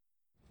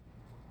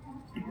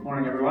Good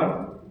morning,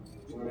 everyone.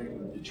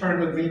 You turn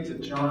with me to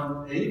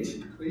John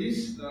 8,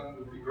 please. That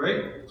would be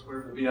great. That's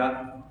where we'll be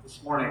at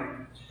this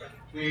morning.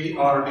 We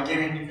are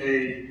beginning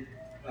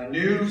a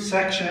new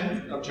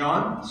section of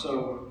John,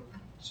 so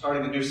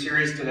starting a new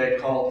series today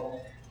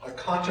called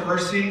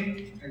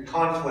Controversy and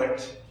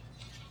Conflict.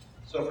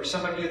 So for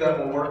some of you, that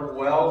will work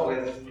well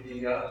with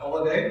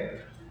the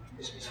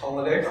Christmas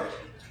holiday.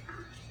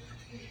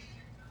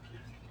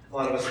 A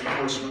lot of us,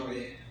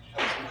 unfortunately,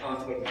 have some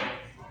conflict.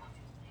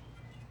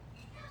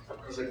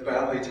 It was a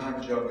badly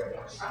timed joke, I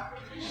guess.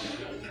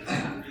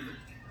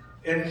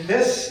 In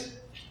this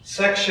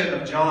section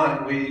of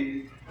John,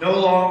 we no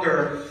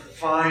longer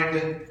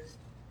find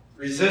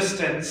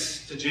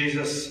resistance to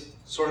Jesus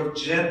sort of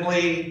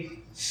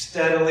gently,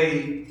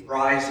 steadily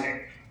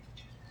rising.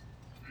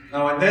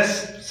 Now, in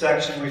this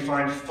section, we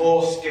find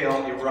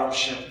full-scale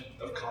eruption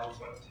of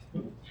conflict.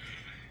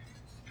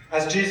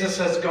 As Jesus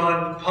has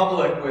gone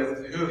public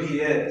with who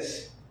he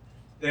is,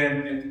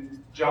 then in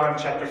John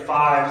chapter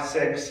 5,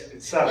 6,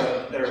 and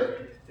 7,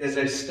 there is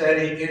a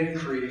steady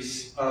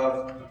increase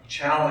of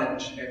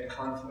challenge and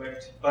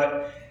conflict.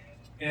 But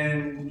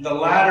in the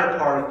latter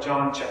part of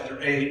John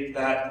chapter 8,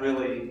 that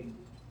really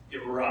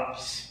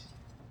erupts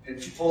in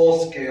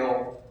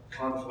full-scale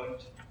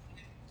conflict.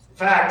 In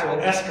fact, it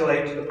will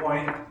escalate to the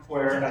point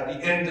where at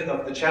the end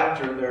of the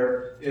chapter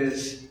there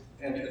is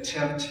an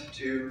attempt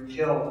to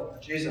kill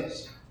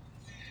Jesus.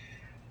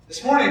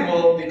 This morning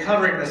we'll be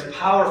covering this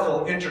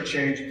powerful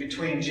interchange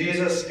between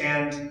Jesus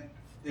and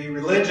the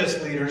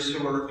religious leaders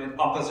who were in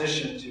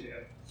opposition to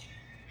him.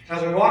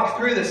 As we walk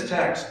through this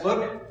text,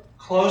 look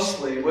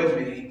closely with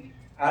me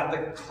at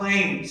the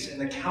claims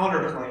and the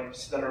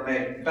counterclaims that are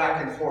made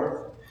back and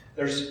forth.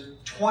 There's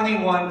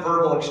 21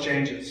 verbal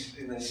exchanges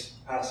in this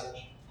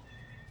passage.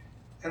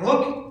 And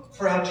look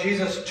for how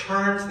Jesus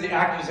turns the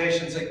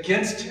accusations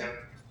against him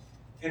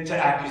into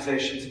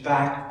accusations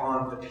back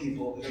on the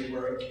people who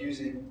were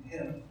accusing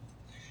him.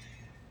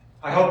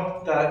 I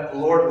hope that the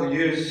Lord will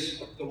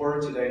use the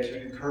word today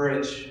to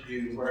encourage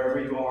you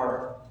wherever you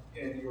are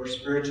in your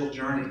spiritual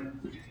journey.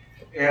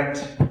 And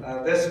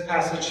this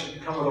passage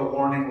should come with a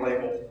warning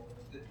label.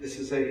 This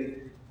is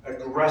an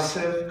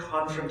aggressive,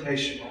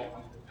 confrontational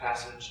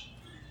passage.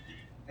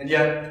 And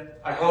yet,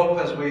 I hope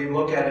as we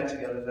look at it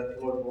together that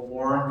the Lord will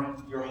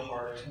warm your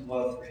heart and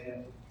love for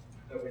him,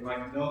 that we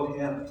might know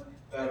him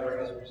better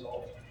as a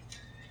result.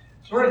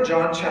 So we're in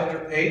John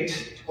chapter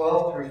 8,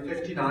 12 through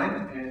 59,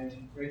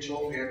 and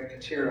Rachel and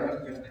Katira are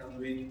going to come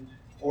read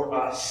for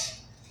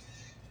us.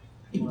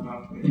 Come on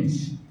up,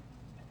 please.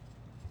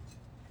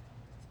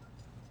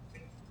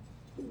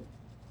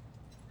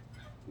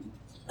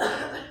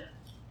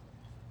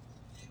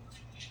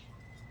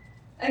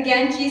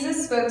 Again,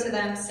 Jesus spoke to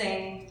them,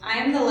 saying, I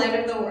am the light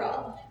of the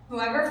world.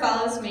 Whoever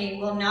follows me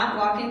will not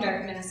walk in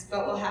darkness,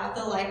 but will have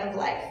the light of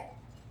life.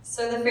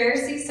 So the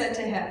Pharisees said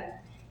to him,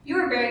 You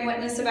are bearing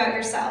witness about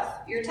yourself.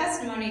 Your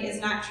testimony is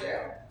not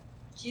true.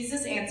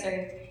 Jesus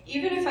answered,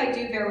 Even if I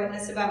do bear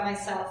witness about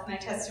myself, my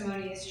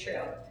testimony is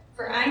true.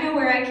 For I know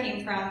where I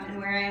came from and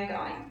where I am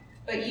going.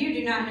 But you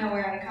do not know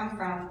where I come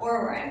from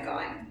or where I am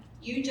going.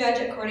 You judge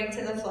according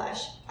to the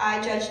flesh.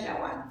 I judge no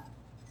one.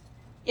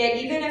 Yet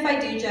even if I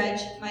do judge,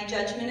 my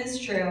judgment is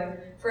true.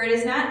 For it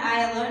is not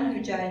I alone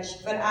who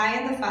judge, but I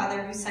and the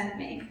Father who sent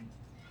me.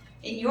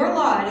 In your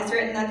law it is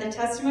written that the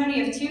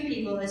testimony of two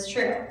people is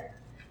true.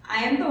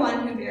 I am the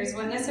one who bears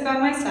witness about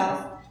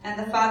myself, and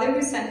the Father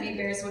who sent me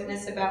bears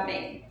witness about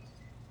me.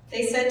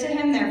 They said to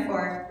him,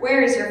 therefore,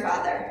 Where is your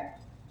Father?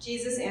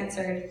 Jesus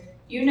answered,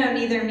 You know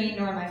neither me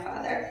nor my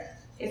Father.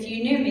 If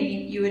you knew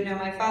me, you would know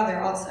my Father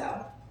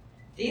also.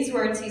 These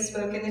words he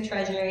spoke in the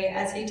treasury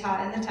as he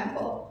taught in the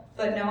temple,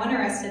 but no one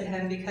arrested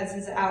him because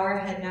his hour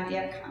had not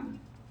yet come.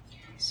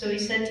 So he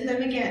said to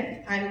them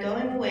again, I am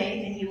going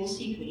away, and you will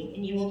seek me,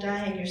 and you will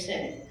die in your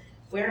sin.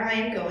 Where I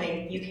am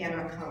going, you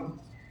cannot come.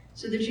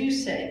 So the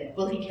Jews said,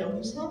 Will he kill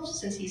himself,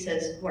 since he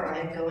says, Where I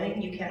am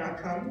going, you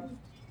cannot come?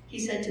 He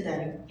said to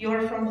them, You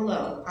are from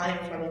below, I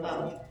am from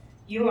above.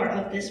 You are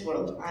of this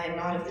world, I am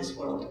not of this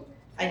world.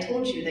 I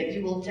told you that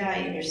you will die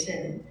in your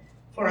sin.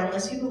 For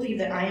unless you believe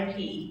that I am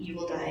he, you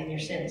will die in your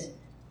sins.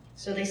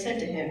 So they said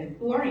to him,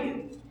 Who are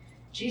you?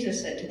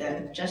 Jesus said to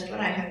them, Just what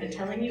I have been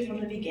telling you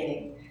from the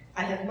beginning.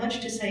 I have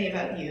much to say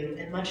about you,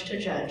 and much to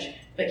judge,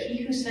 but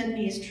he who sent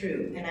me is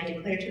true, and I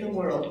declare to the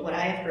world what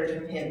I have heard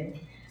from him.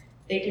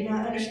 They did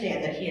not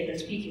understand that he had been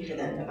speaking to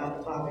them about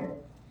the Father.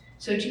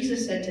 So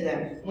Jesus said to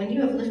them, When you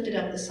have lifted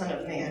up the Son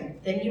of Man,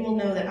 then you will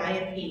know that I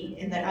am he,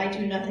 and that I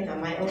do nothing on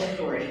my own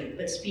authority,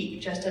 but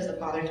speak just as the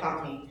Father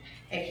taught me.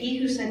 And he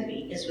who sent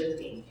me is with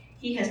me.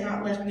 He has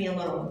not left me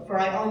alone, for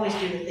I always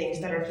do the things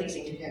that are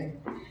pleasing to him.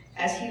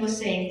 As he was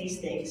saying these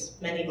things,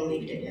 many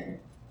believed in him.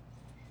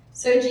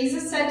 So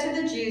Jesus said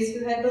to the Jews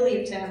who had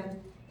believed him,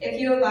 If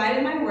you abide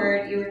in my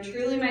word, you are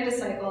truly my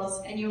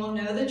disciples, and you will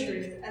know the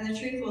truth, and the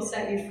truth will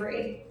set you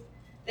free.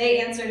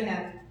 They answered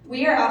him,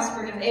 We are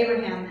offspring of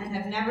Abraham, and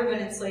have never been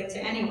enslaved to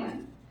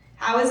anyone.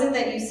 How is it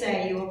that you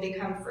say you will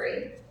become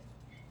free?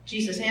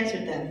 Jesus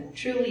answered them,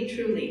 Truly,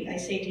 truly, I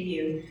say to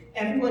you,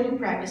 everyone who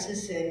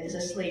practices sin is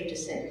a slave to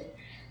sin.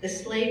 The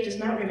slave does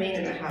not remain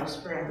in the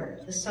house forever.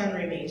 The Son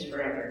remains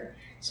forever.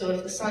 So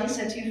if the Son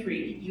sets you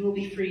free, you will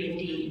be free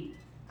indeed.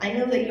 I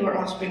know that you are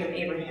offspring of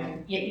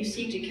Abraham, yet you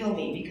seek to kill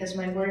me, because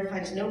my word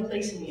finds no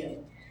place in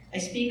you. I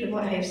speak of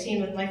what I have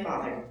seen with my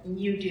father, and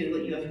you do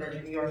what you have heard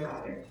from your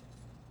father.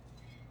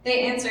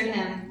 They answered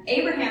him,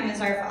 Abraham is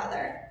our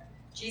father.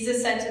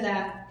 Jesus said to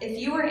them, if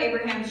you were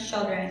Abraham's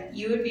children,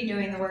 you would be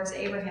doing the works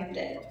Abraham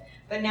did.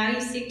 But now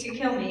you seek to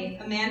kill me,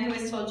 a man who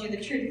has told you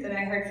the truth that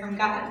I heard from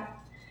God.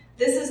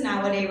 This is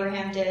not what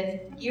Abraham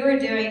did. You are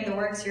doing the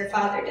works your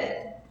father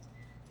did.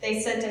 They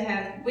said to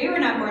him, we were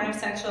not born of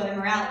sexual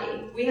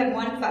immorality. We have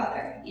one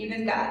Father,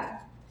 even God.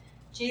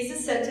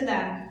 Jesus said to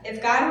them,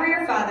 if God were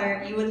your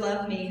Father, you would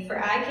love me, for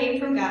I came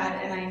from God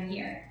and I am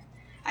here.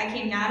 I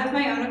came not of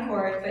my own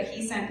accord, but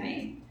he sent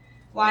me.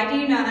 Why do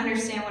you not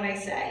understand what I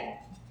say?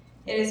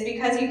 It is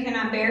because you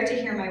cannot bear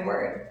to hear my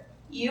word.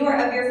 You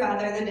are of your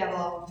father the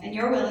devil, and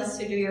your will is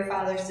to do your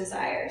father's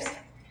desires.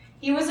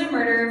 He was a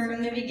murderer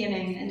from the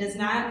beginning and does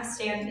not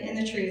stand in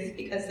the truth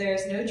because there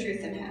is no truth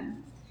in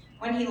him.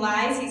 When he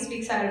lies, he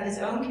speaks out of his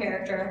own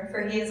character,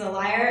 for he is a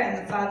liar and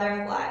the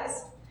father of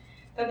lies.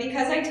 But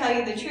because I tell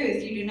you the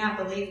truth, you do not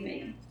believe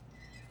me.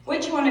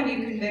 Which one of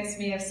you convicts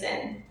me of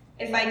sin?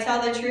 If I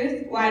tell the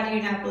truth, why do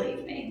you not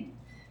believe me?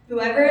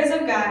 Whoever is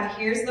of God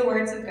hears the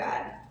words of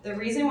God. The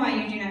reason why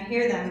you do not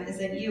hear them is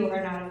that you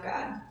are not of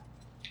God.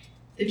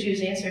 The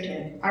Jews answered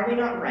him, are we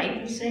not right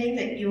in saying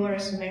that you are a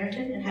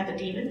Samaritan and have a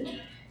demon?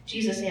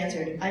 Jesus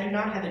answered, I do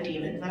not have a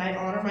demon, but I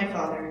honor my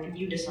Father, and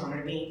you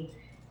dishonor me.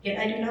 Yet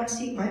I do not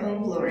seek my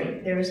own glory.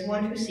 There is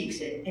one who seeks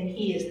it, and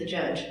he is the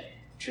judge.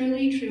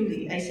 Truly,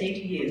 truly, I say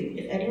to you,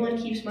 if anyone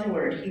keeps my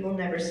word, he will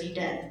never see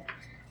death.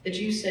 The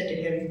Jews said to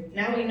him,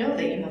 now we know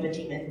that you have a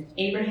demon.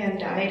 Abraham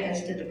died,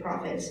 as did the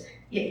prophets.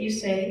 Yet you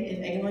say, if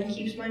anyone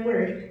keeps my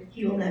word,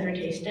 he will never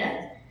taste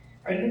death.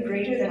 Are you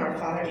greater than our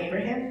father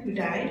Abraham, who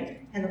died,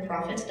 and the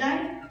prophets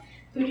died?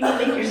 Who do you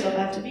make yourself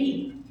out to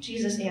be?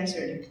 Jesus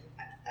answered,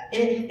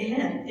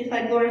 if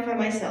I glorify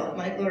myself,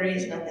 my glory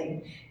is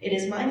nothing. It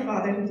is my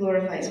Father who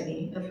glorifies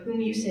me, of whom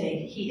you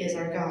say, he is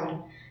our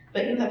God.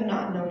 But you have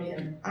not known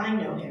him. I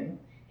know him.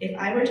 If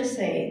I were to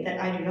say that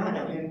I do not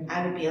know him,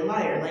 I would be a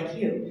liar like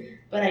you.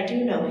 But I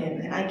do know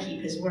him, and I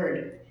keep his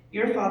word.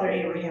 Your father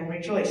Abraham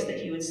rejoiced that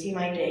he would see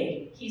my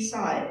day. He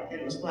saw it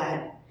and was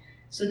glad.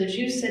 So the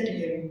Jews said to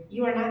him,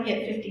 you are not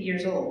yet 50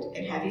 years old,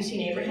 and have you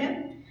seen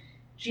Abraham?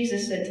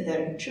 Jesus said to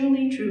them,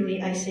 truly,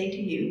 truly, I say to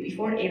you,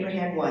 before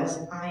Abraham was,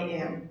 I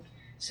am.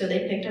 So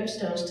they picked up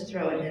stones to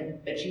throw at him,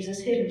 but Jesus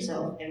hid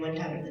himself and went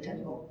out of the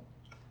temple.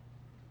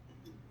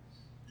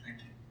 Thank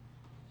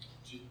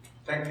you.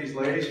 Thank these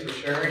ladies for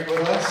sharing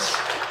with us.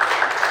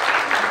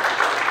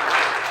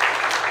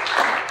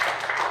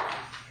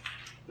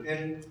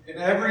 In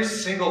every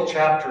single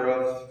chapter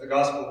of the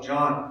Gospel of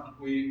John,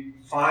 we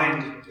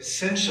find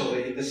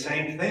essentially the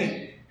same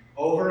thing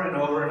over and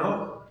over and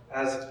over.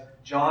 As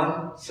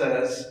John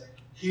says,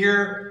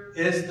 here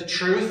is the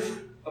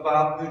truth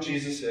about who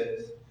Jesus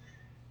is.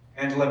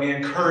 And let me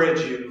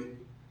encourage you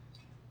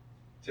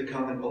to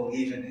come and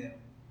believe in him.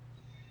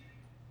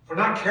 If we're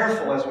not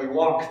careful as we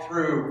walk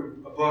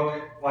through a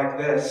book like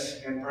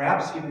this, and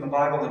perhaps even the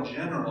Bible in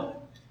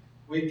general,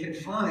 we can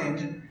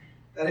find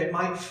that it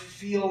might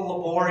feel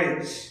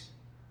laborious.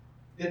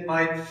 It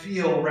might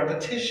feel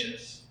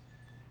repetitious.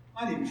 It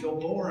might even feel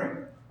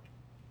boring.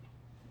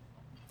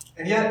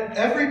 And yet,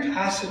 every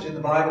passage in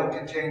the Bible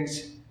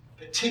contains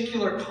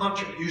particular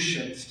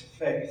contributions to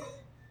faith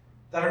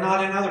that are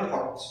not in other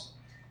parts.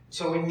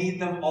 So we need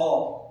them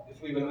all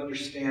if we would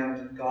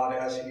understand God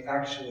as he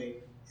actually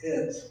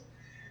is.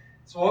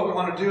 So what we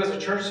want to do as a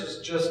church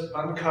is just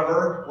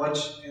uncover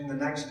what's in the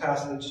next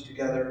passage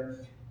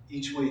together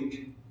each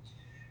week.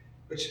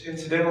 Which,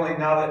 incidentally,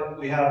 now that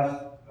we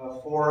have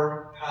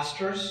 4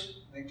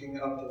 pastors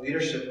making up the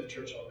leadership of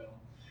Church Elmville,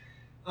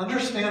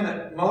 understand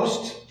that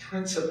most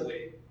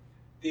principally,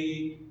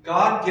 the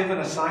God-given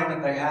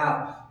assignment they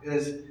have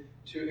is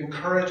to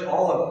encourage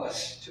all of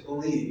us to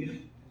believe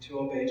and to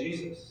obey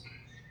Jesus.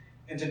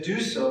 And to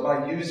do so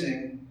by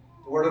using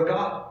the Word of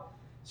God.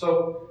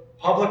 So,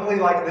 publicly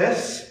like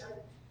this,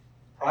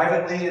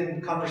 privately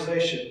in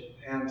conversation,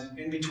 and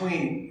in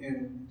between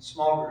in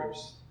small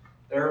groups.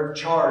 Their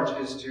charge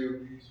is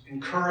to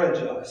encourage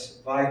us,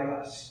 invite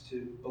us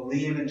to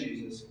believe in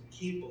Jesus, and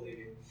keep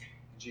believing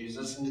in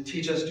Jesus, and to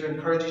teach us to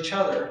encourage each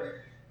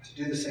other to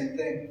do the same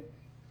thing.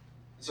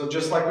 So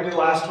just like we did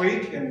last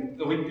week, and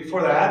the week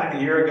before that, and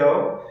a year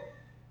ago,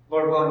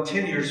 Lord willing,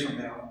 10 years from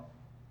now,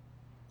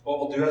 what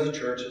we'll do as a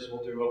church is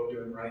we'll do what we're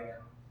doing right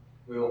now.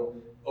 We'll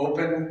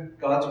open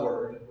God's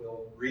Word,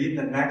 we'll read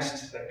the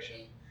next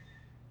section,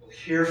 we'll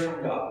hear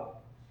from God,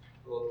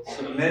 we'll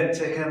submit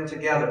to him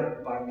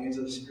together by means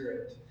of the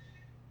Spirit,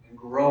 and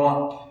grow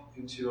up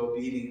into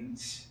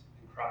obedience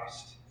in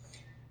Christ.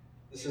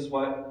 This is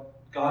what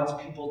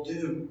God's people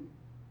do,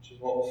 which is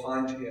what we'll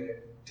find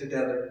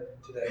together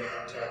today in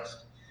our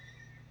text.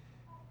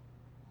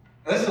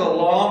 Now, this is a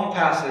long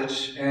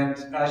passage,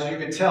 and as you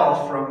could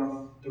tell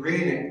from the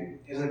reading,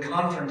 it is a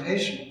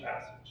confrontational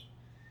passage.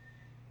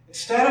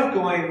 Instead of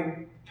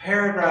going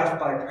paragraph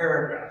by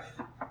paragraph.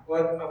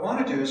 What I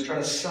want to do is try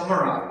to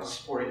summarize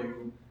for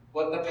you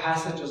what the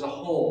passage as a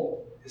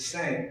whole is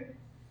saying.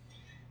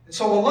 And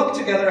so we'll look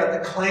together at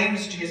the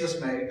claims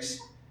Jesus makes,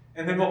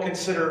 and then we'll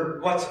consider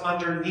what's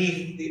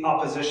underneath the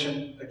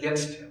opposition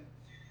against him.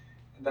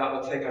 And that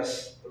will take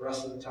us the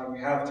rest of the time we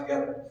have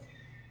together.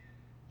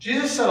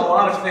 Jesus said a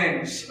lot of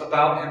things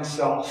about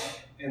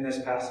himself in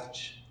this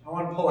passage. I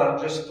want to pull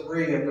out just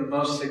 3 of the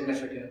most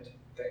significant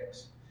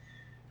things.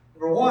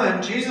 Number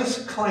 1,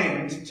 Jesus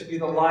claimed to be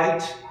the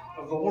light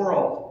of the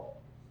world.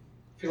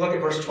 If you look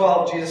at verse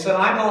 12, Jesus said,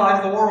 I'm the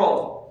light of the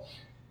world.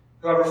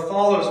 Whoever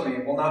follows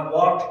me will not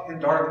walk in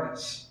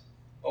darkness,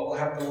 but will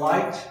have the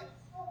light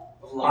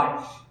of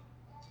life.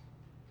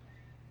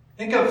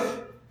 Think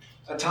of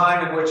a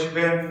time in which you've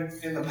been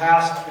in the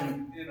past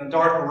in a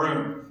dark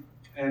room,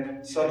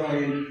 and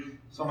suddenly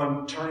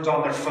someone turns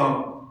on their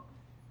phone.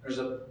 There's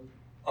a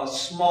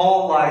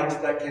small light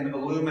that can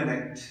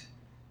illuminate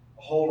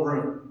a whole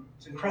room.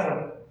 It's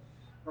incredible.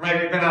 Or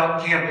maybe you've been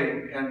out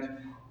camping and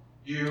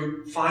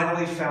you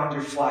finally found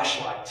your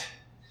flashlight,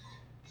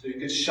 so you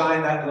could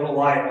shine that little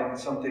light on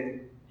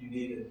something you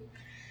needed.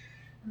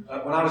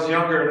 When I was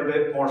younger and a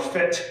bit more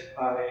fit,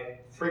 I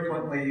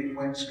frequently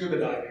went scuba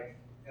diving.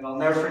 And I'll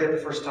never forget the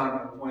first time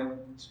I went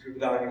scuba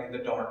diving in the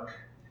dark.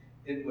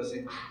 It was an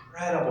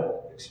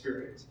incredible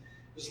experience.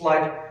 It was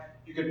like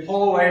you could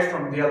pull away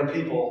from the other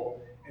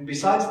people, and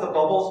besides the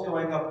bubbles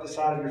going up the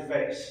side of your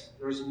face,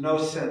 there was no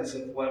sense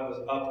of what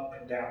was up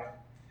and down.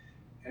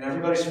 And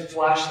everybody's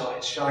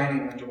flashlights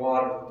shining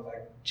underwater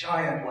like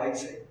giant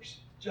lightsabers.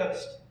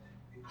 Just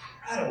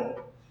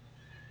incredible.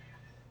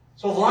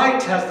 So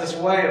light has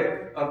this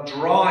way of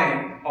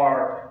drawing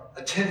our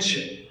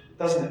attention,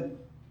 doesn't it?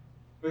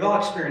 We've all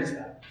experienced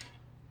that.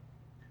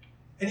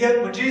 And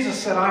yet, when Jesus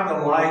said, I'm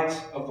the light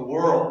of the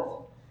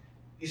world,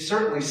 he's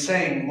certainly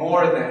saying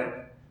more than,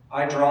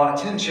 I draw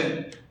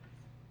attention.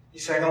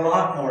 He's saying a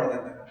lot more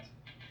than that.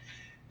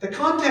 The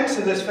context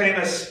of this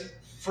famous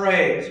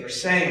phrase or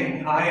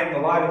saying, I am the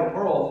light of the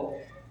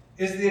world,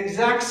 is the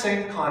exact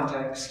same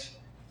context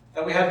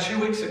that we had 2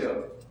 weeks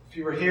ago. If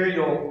you were here,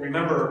 you'll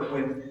remember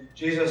when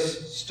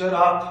Jesus stood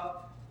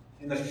up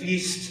in the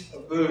Feast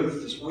of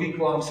Booths, this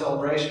week-long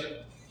celebration,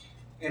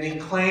 and he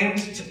claimed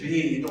to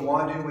be the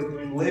one who would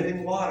bring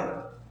living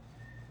water.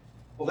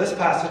 Well, this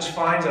passage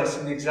finds us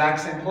in the exact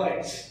same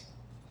place.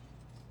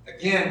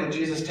 Again, with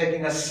Jesus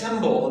taking a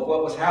symbol of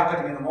what was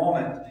happening in the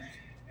moment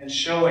and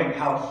showing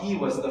how he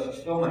was the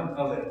fulfillment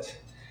of it.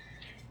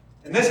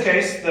 In this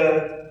case,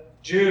 the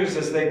Jews,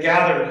 as they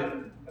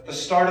gathered at the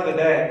start of the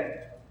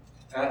day,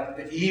 at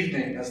the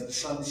evening as the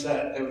sun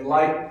set, they would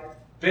light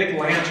big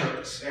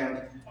lanterns,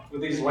 and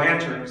with these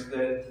lanterns,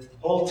 the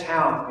whole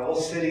town, the whole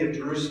city of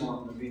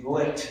Jerusalem would be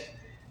lit.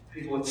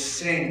 People would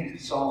sing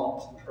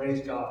psalms and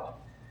praise God.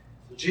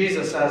 So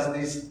Jesus, as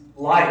these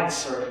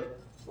lights are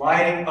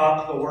lighting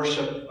up the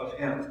worship of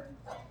him,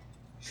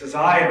 he says,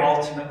 I am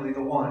ultimately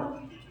the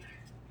one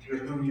through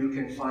whom you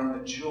can find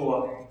the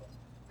joy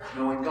of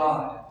knowing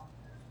God.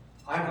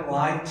 I'm the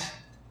light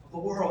of the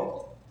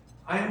world.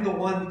 I am the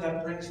one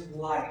that brings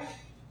life.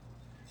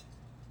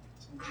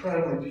 It's an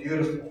incredibly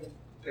beautiful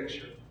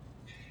picture.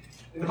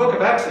 In the book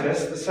of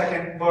Exodus, the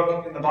second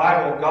book in the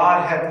Bible,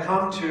 God had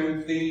come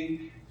to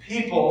the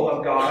people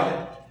of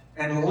God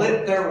and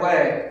lit their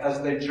way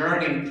as they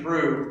journeyed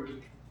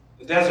through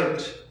the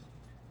desert.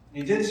 And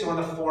he did so in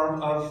the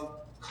form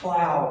of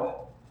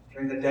cloud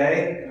during the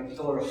day and a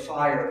pillar of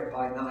fire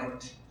by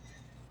night.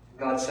 And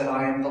God said,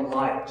 I am the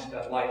light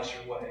that lights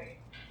your way.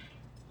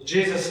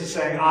 Jesus is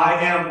saying,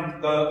 I am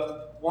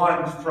the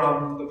one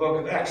from the book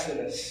of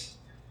Exodus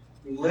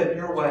who lit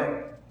your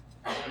way.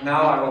 And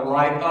now I will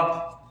light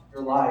up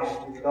your life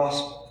through the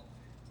gospel,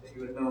 that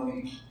you would know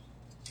me.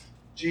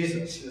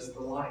 Jesus is the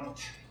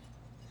light.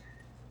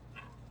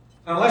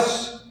 Now,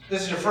 unless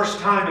this is your first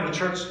time in a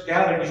church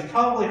gathering, you've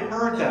probably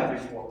heard that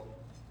before.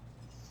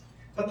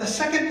 But the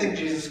second thing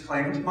Jesus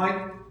claimed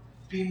might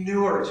be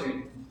newer to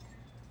you.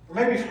 Or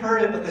maybe you've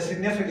heard it, but the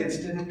significance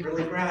didn't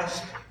really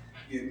grasp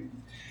you.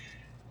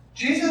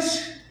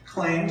 Jesus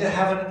claimed to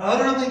have an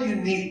utterly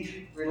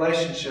unique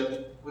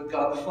relationship with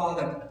God the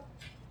Father.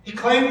 He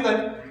claimed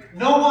that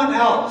no one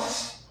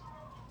else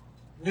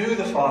knew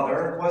the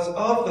Father, was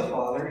of the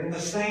Father, in the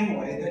same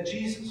way that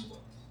Jesus was.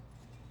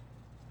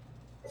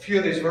 A few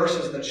of these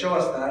verses that show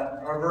us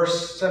that are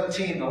verse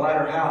 17, the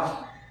latter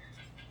half.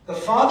 The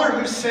Father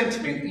who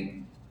sent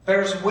me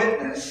bears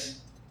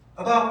witness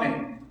about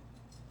me.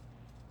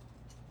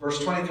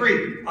 Verse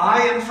 23,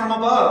 I am from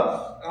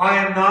above. I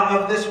am not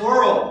of this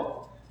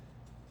world.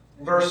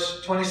 In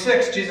verse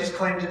 26, Jesus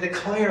claimed to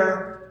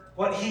declare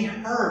what he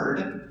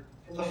heard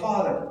from the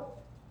Father.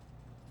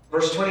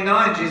 Verse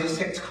 29, Jesus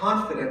takes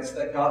confidence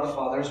that God the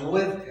Father is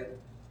with him.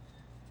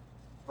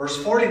 Verse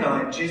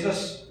 49,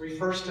 Jesus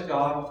refers to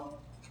God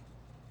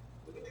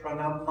with the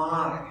pronoun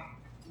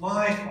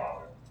my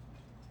Father.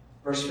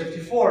 Verse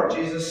 54,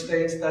 Jesus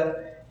states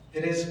that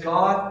it is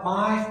God,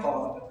 my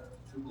Father,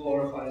 who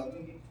glorifies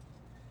me.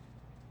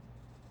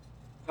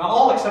 Now,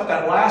 all except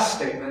that last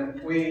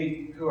statement,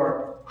 we who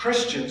are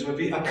Christians would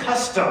be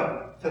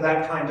accustomed to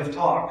that kind of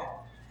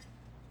talk.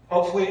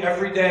 Hopefully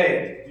every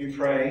day you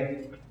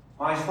pray,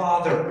 "My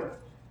Father,"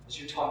 as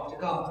you talk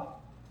to God.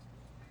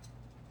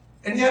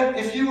 And yet,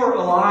 if you were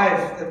alive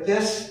at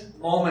this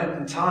moment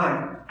in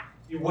time,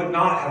 you would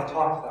not have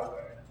talked that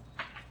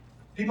way.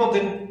 People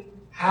didn't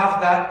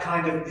have that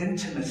kind of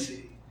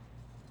intimacy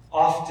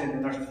often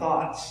in their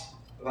thoughts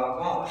about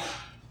God.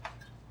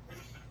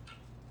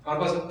 God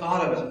wasn't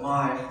thought of as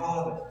 "my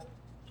Father."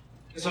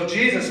 And so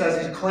Jesus,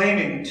 as he's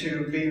claiming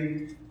to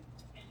be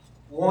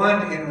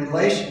one in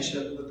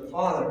relationship with the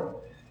Father,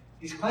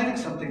 he's claiming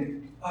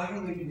something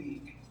utterly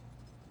unique.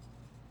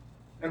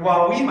 And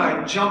while we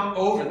might jump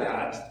over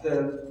that,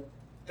 the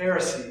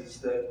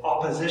Pharisees, the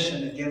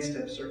opposition against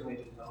him, certainly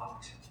did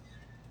not.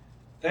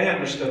 They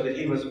understood that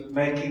he was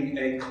making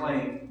a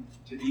claim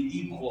to be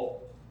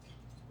equal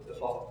with the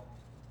Father.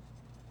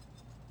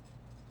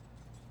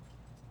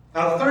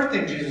 Now, the third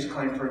thing Jesus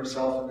claimed for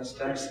himself in this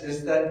text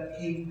is that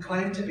he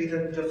claimed to be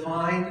the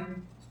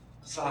divine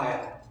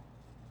Messiah.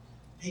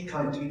 He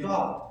claimed to be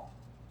God.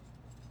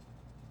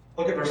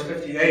 Look at verse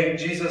 58.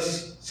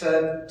 Jesus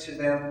said to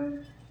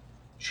them,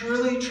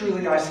 "Truly,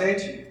 truly, I say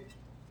to you,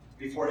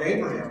 before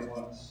Abraham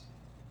was,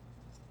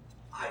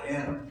 I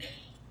am."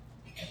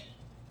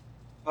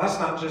 Well, that's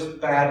not just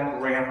bad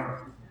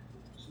grammar.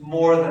 There's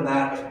more than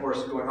that, of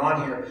course, going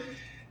on here.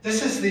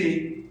 This is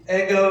the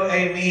ego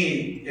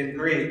eimi in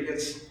Greek.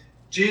 It's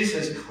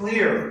Jesus'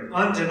 clear,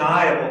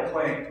 undeniable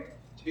claim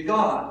to be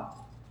God.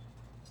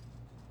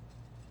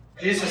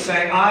 Jesus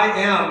saying, "I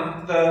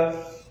am the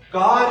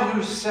God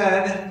who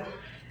said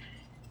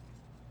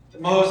to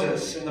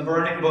Moses in the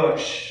burning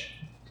bush,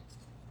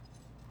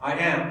 I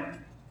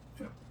am.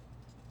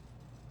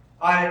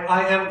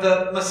 I am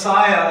the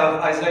Messiah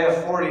of Isaiah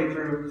 40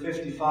 through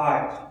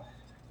 55,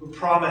 who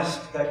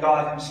promised that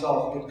God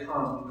himself would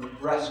come and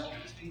would rescue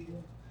his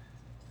people.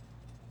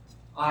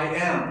 I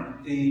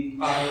am the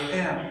I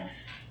am.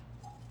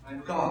 I'm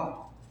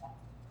God."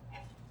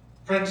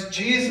 Friends,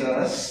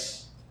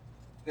 Jesus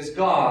is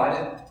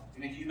God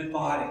in a human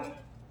body.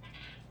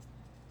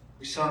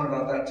 We sung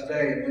about that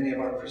today in many of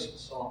our Christmas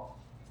songs.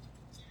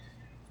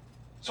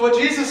 So what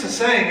Jesus is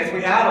saying, if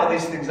we add all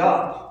these things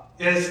up,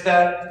 is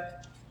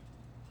that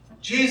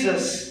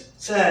Jesus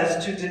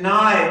says to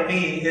deny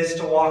me is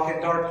to walk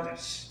in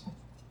darkness.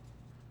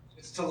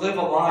 It's to live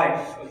a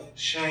life of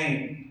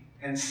shame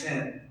and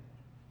sin.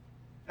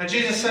 And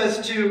Jesus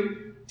says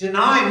to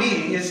deny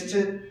me is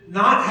to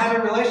not have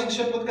a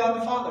relationship with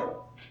God the Father.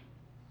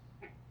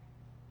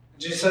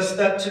 Jesus says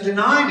that to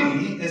deny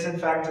me is in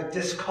fact to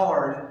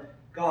discard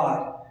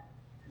God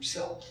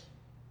himself.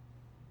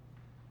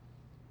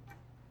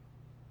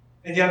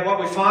 And yet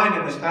what we find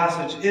in this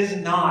passage is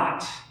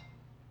not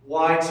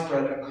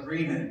widespread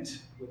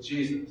agreement with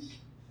Jesus,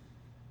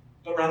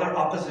 but rather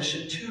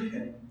opposition to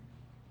him.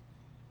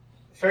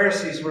 The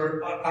Pharisees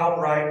were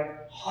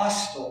outright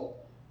hostile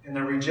in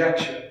their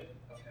rejection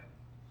of him.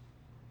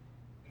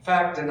 In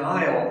fact,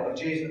 denial of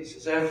Jesus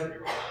is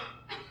everywhere.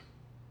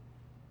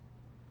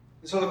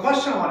 And so the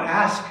question I want to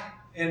ask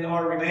in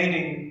our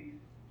remaining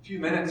few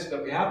minutes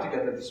that we have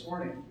together this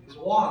morning is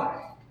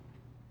why?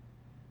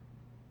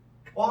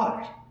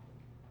 Why?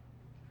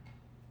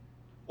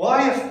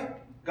 Why, if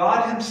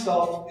God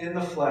himself in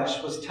the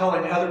flesh was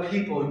telling other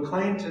people who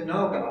claimed to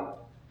know God,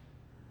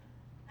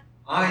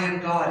 "I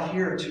am God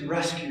here to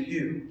rescue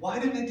you," why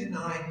do they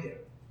deny him?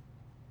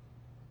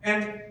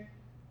 And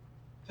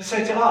to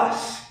say to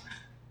us,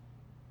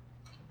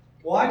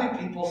 why do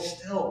people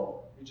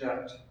still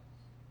reject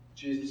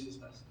Jesus'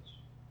 message?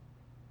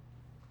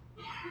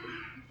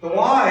 The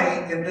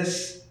why in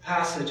this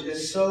passage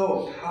is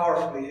so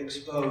powerfully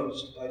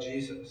exposed by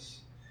Jesus.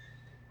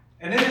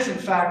 And it is, in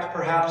fact,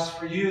 perhaps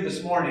for you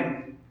this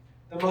morning,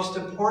 the most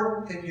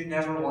important thing you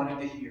never wanted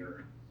to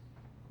hear.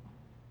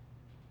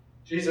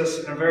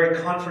 Jesus, in a very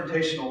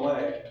confrontational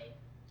way,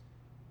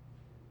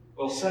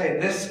 will say,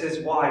 "This is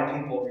why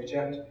people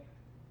reject me."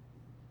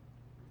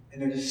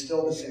 And it is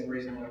still the same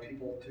reason why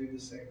people do the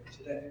same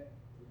today.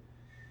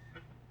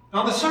 Now,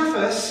 on the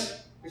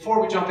surface,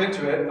 before we jump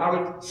into it, I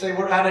would say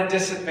we're at a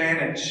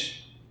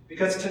disadvantage.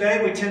 Because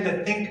today we tend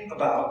to think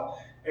about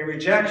a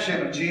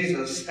rejection of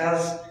Jesus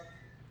as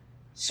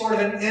sort of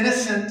an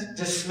innocent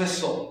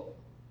dismissal.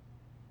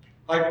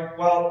 Like,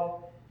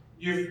 well,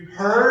 you've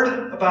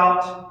heard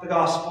about the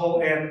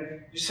gospel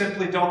and you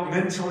simply don't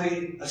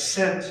mentally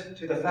assent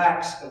to the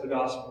facts of the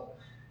gospel.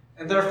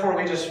 And therefore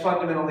we just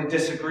fundamentally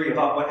disagree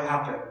about what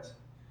happened.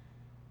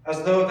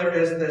 As though there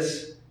is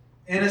this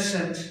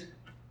innocent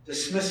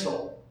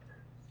dismissal.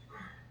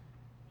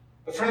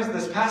 But friends,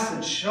 this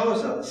passage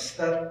shows us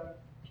that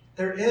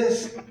there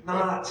is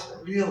not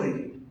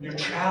really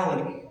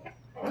neutrality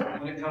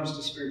when it comes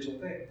to spiritual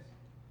things.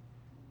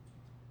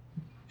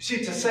 You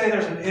see, to say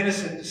there's an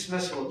innocent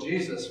dismissal of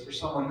Jesus for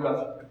someone who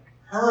has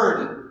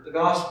heard the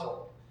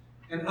gospel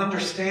and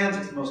understands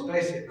its most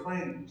basic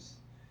claims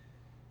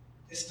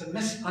is to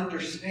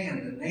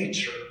misunderstand the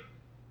nature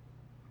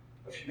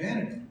of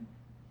humanity.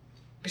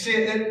 You see,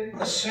 it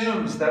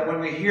assumes that when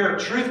we hear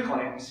truth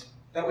claims,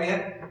 that we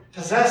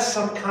possess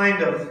some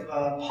kind of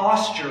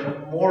posture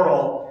of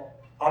moral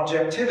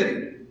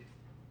objectivity.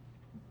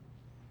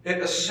 It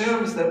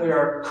assumes that we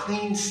are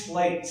clean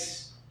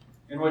slates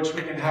in which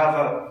we can have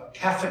a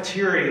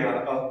cafeteria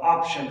of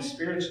options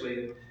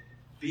spiritually and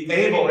be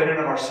able in and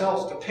of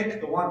ourselves to pick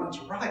the one that's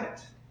right.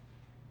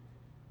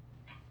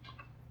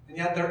 And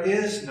yet there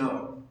is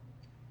no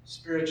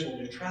spiritual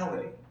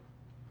neutrality.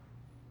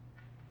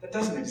 That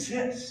doesn't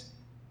exist.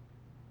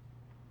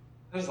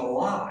 That is a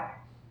lie.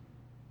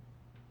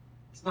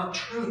 It's not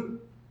true.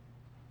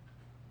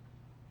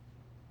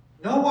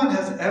 No one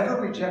has ever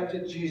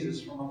rejected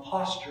Jesus from a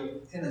posture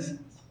of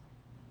innocence.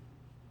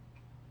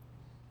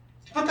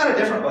 To put that a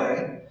different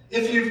way,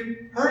 if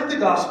you've heard the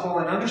gospel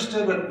and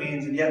understood what it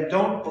means and yet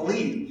don't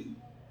believe,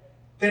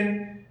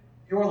 then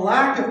your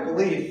lack of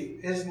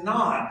belief is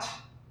not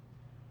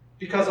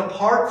because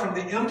apart from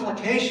the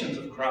implications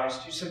of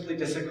Christ, you simply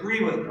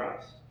disagree with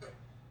Christ.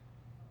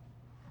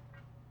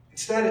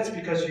 Instead, it's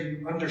because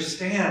you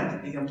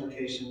understand the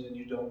implications and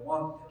you don't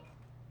want them.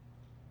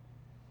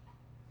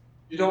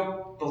 You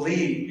don't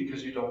believe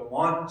because you don't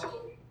want to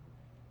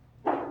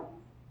believe.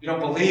 You don't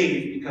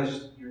believe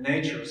because your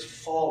nature is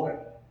fallen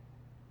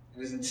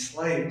and is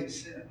enslaved to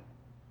sin.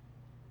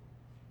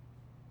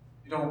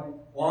 You don't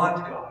want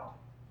God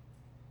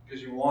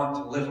because you want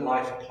to live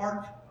life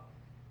apart from God.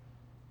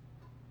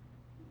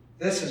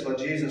 This is what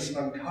Jesus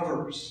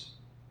uncovers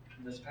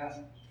in this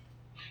passage.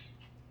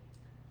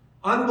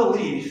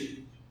 Unbelief,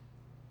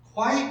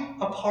 quite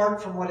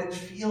apart from what it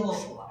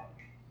feels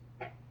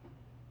like,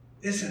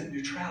 isn't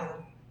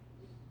neutrality.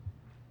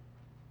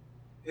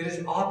 It is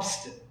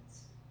obstinance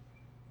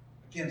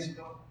against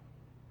God.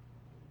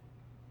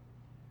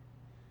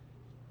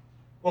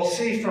 We'll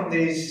see from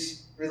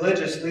these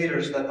religious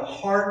leaders that the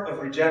heart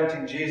of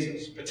rejecting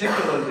Jesus,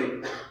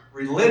 particularly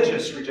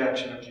religious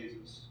rejection of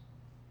Jesus,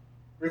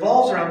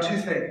 revolves around two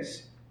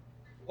things.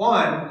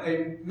 One,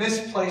 a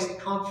misplaced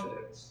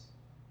confidence.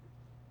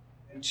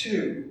 And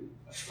two,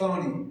 a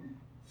phony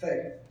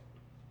faith.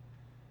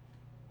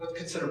 Let's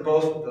consider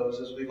both of those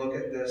as we look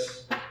at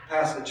this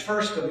passage.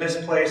 First, a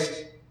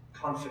misplaced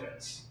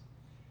confidence.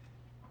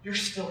 You're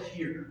still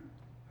here.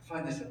 I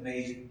find this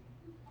amazing.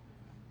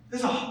 This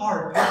is a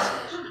hard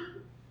passage.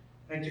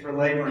 Thank you for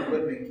laboring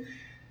with me.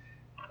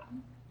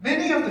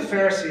 Many of the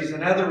Pharisees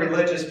and other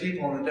religious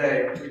people in the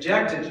day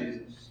rejected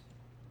Jesus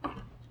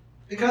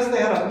because they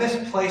had a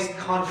misplaced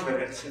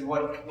confidence in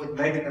what would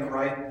make them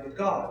right with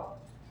God.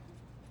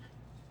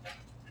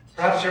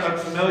 Perhaps you're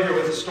unfamiliar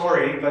with the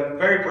story, but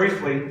very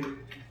briefly,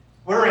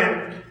 we're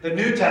in the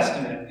New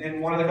Testament,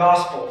 in one of the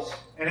Gospels.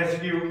 And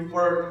if you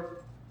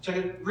were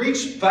to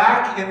reach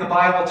back in the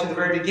Bible to the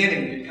very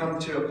beginning, you'd come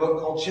to a book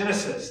called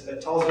Genesis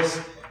that tells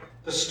us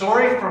the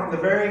story from the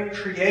very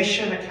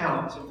creation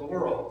account of the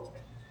world.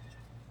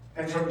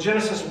 And from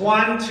Genesis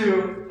 1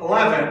 to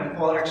 11,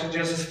 well, actually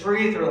Genesis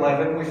 3 through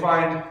 11, we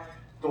find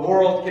the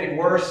world getting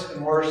worse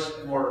and worse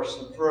and worse,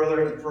 and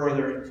further and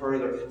further and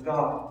further from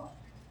God.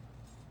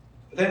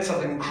 But then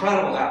something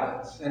incredible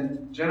happens.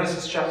 In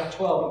Genesis chapter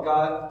 12,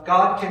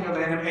 God came to a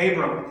man named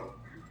Abram.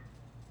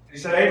 He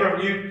said,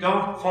 Abram, you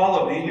don't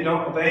follow me, you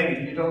don't obey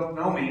me, you don't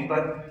know me,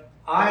 but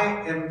I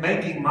am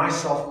making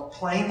myself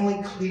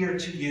plainly clear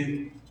to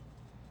you.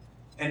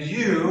 And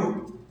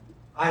you,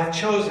 I have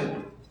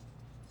chosen.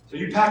 So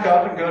you pack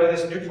up and go to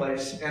this new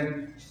place,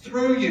 and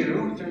through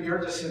you, through your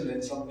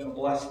descendants, I'm going to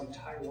bless the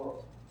entire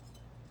world.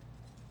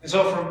 And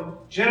so from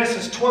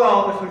Genesis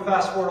 12, if we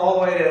fast forward all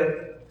the way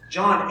to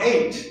John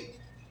 8,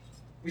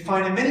 we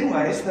find in many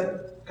ways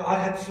that God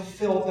had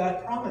fulfilled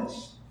that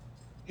promise.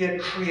 He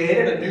had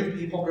created a new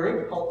people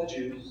group called the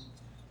Jews.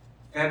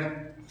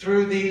 And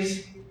through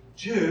these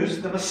Jews,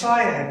 the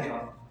Messiah had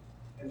come.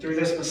 And through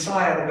this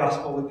Messiah, the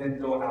gospel would then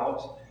go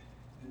out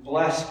and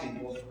bless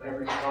people from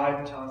every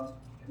tribe, tongue,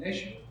 and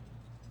nation.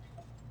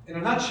 In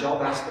a nutshell,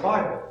 that's the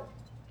Bible.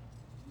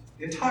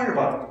 The entire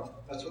Bible.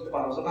 That's what the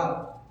Bible's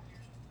about.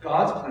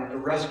 God's plan to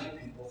rescue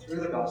people through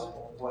the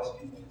gospel and bless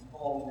people from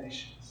all the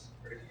nations.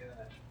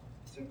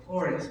 It's a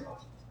glorious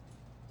gospel.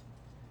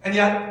 And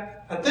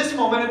yet, at this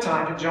moment in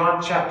time, in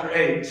John chapter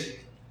 8,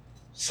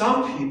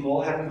 some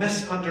people had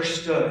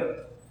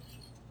misunderstood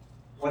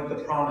what the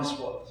promise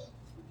was.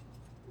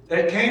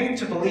 They came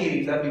to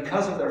believe that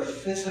because of their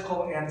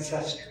physical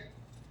ancestry,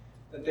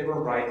 that they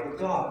were right with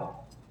God.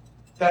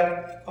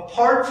 That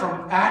apart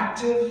from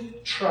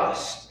active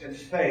trust and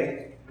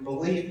faith and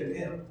belief in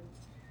Him,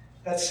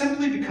 that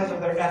simply because of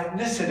their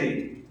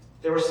ethnicity,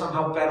 they were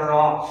somehow better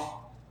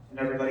off than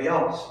everybody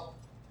else.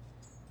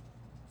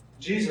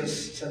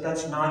 Jesus said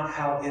that's not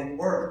how it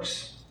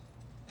works.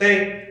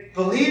 They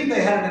believed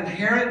they had an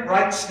inherent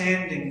right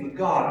standing with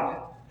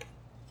God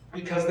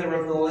because they were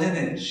of the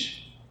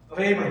lineage of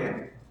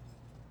Abraham.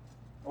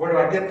 Where do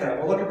I get that?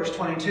 Well, look at verse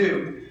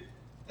 22.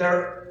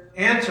 Their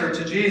answer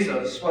to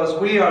Jesus was,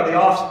 we are the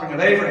offspring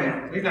of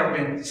Abraham. We've never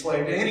been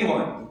enslaved to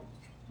anyone.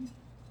 Do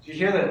you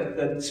hear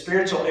the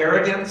spiritual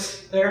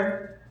arrogance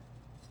there?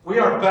 We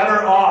are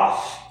better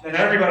off than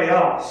everybody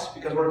else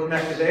because we're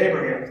connected to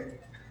Abraham.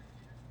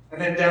 And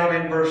then down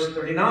in verse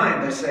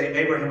 39, they say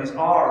Abraham is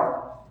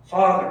our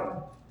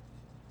father.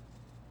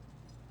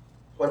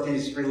 What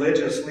these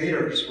religious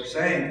leaders were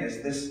saying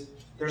is this: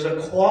 there's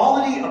a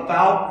quality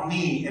about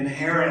me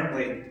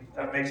inherently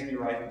that makes me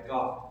right with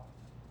God.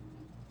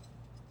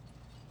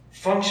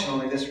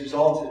 Functionally, this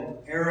resulted in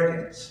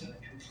arrogance and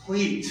a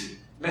complete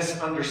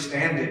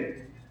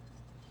misunderstanding,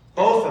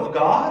 both of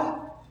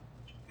God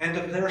and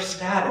of their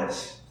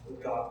status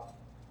with God.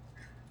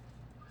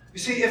 You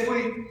see, if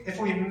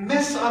we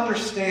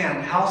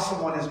misunderstand how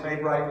someone is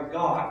made right with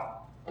God,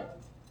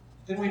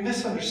 then we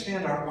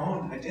misunderstand our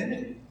own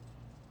identity.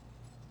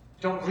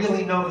 We don't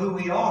really know who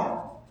we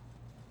are.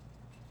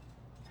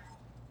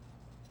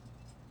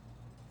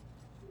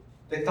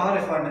 They thought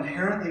if I'm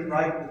inherently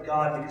right with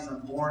God because I'm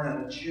born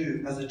as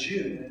a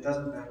Jew, then it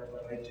doesn't matter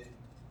what I do.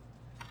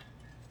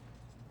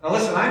 Now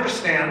listen, I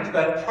understand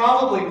that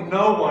probably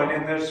no one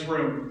in this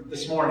room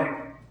this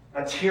morning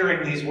that's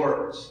hearing these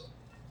words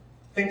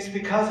thinks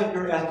because of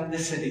your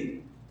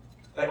ethnicity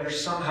that you're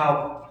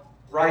somehow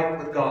right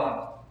with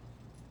God.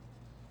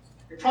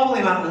 You're probably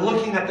not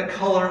looking at the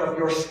color of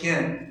your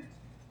skin,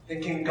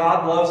 thinking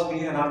God loves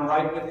me and I'm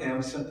right with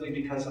Him simply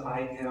because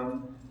I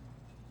am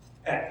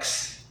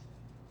X.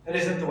 That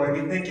isn't the way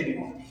we think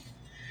anymore.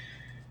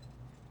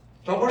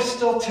 But we're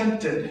still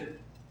tempted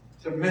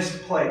to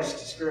misplaced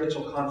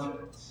spiritual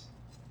confidence.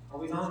 Are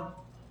we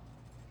not?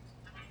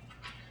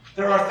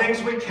 There are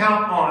things we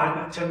count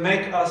on to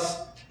make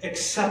us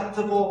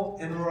acceptable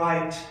and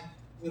right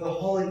with a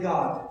holy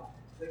God,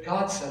 that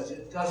God says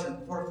it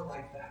doesn't work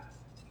like that.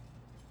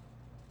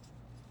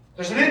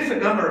 There's an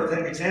infinite number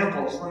of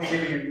examples. Let me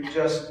give you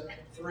just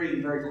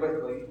 3 very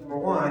quickly. Number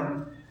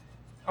 1,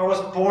 I was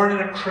born in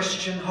a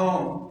Christian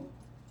home.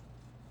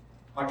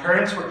 My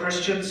parents were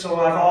Christians, so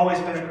I've always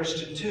been a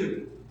Christian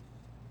too.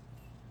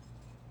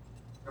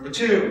 Number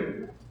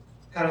 2,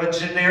 kind of a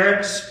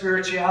generic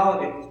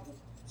spirituality.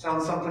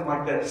 Sounds something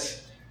like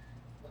this.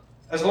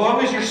 As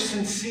long as you're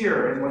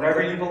sincere in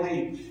whatever you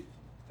believe,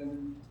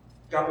 then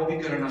God will be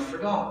good enough for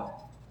God.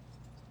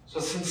 So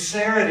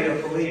sincerity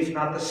of belief,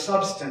 not the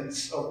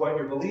substance of what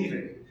you're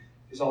believing,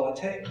 is all it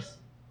takes.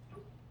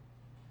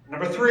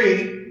 Number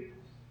 3,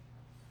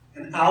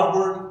 an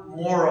outward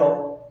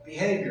moral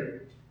behavior.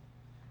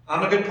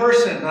 I'm a good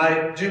person.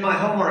 I do my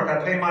homework.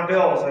 I pay my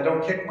bills. I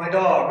don't kick my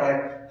dog.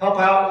 I help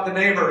out with the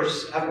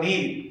neighbors who have a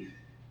need.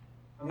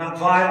 I'm not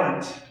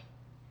violent.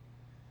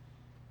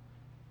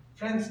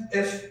 Friends,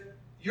 if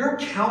you're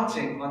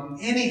counting on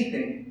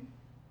anything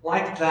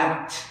like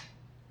that,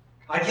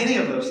 like any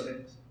of those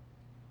things,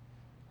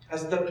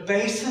 as the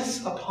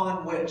basis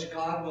upon which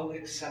God will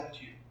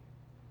accept you,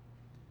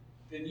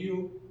 then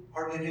you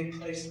are in a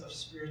place of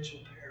spiritual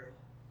peril.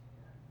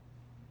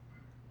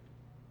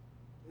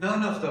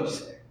 None of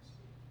those things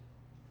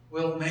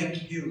will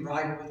make you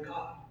right with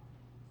God,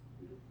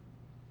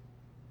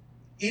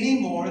 any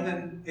more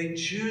than a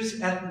Jew's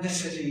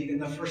ethnicity in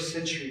the first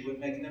century would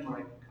make them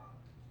right with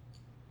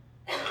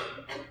God.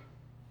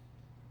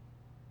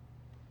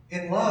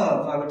 In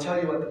love, I would tell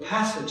you what the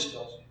passage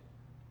tells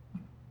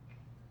you.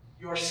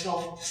 You are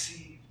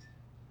self-deceived.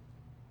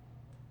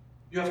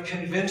 You have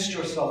convinced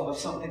yourself of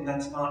something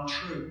that's not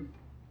true.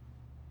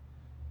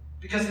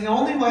 Because the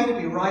only way to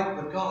be right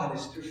with God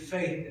is through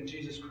faith in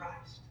Jesus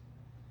Christ.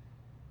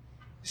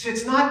 You see,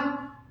 it's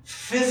not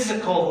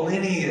physical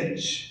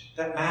lineage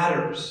that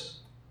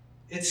matters.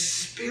 It's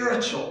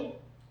spiritual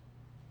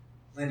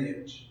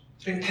lineage.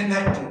 It's been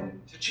connected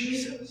to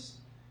Jesus,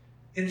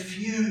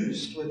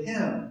 infused with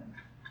Him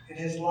in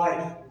His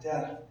life,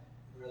 death,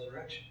 and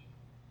resurrection.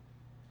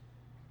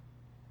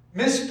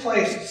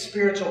 Misplaced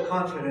spiritual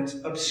confidence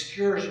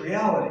obscures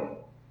reality.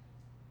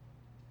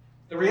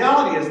 The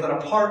reality is that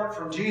apart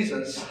from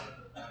Jesus,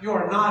 you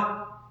are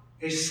not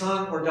a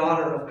son or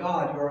daughter of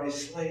God. You are a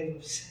slave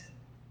of sin.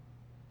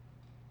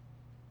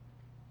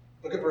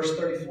 Look at verse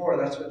 34.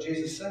 That's what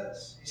Jesus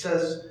says. He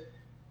says,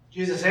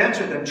 Jesus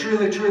answered them,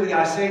 "Truly, truly,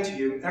 I say to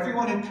you,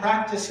 everyone who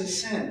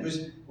practices sin,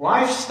 whose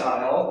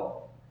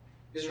lifestyle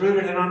is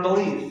rooted in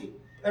unbelief,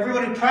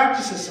 everyone who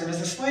practices sin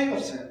is a slave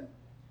of sin.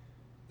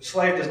 The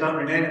slave does not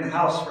remain in the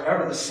house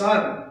forever. The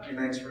Son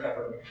remains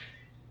forever.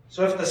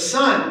 So if the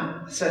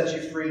Son sets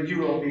you free, you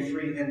will be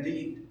free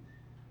indeed.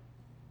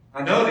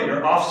 I know that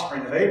you're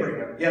offspring of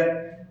Abraham,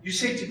 yet you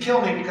seek to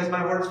kill me because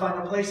my words find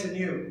no place in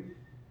you.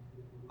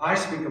 I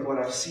speak of what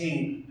I've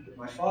seen with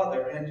my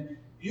Father, and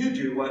you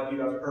do what you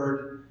have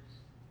heard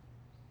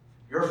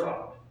from your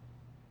father."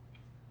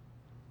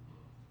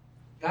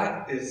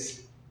 That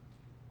is...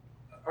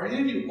 Are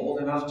any of you old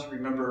enough to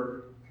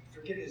remember, I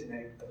forget his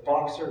name, the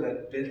boxer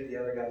that bit the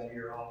other guy's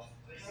ear off?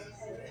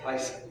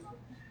 Tyson.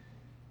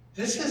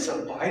 This is a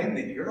biting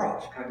the ear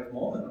off kind of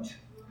moment.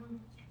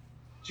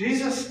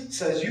 Jesus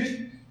says,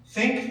 you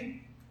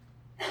think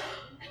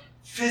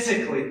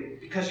physically,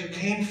 because you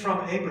came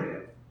from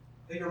Abraham,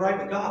 that you're right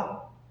with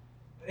God.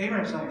 But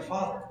Abraham's not your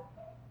father.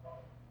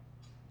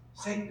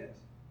 Satan is.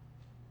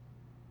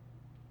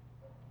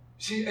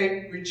 You see,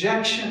 a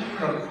rejection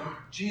of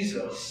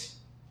Jesus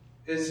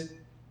is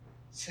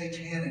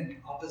satanic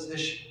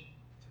opposition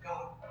to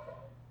God.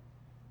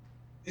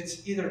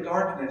 it's either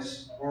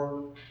darkness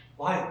or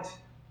light,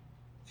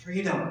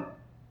 freedom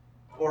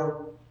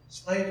or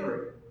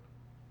slavery,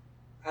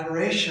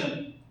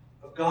 adoration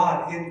of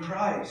God in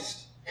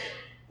Christ,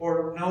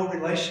 or no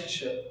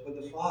relationship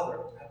with the Father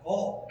at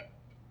all.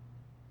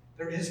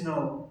 There is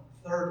no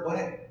third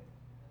way.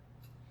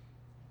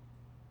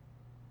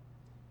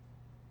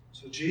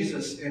 So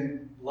Jesus,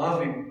 in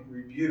loving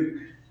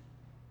rebuke,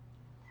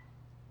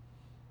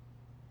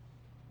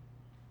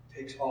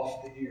 takes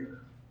off the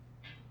ear.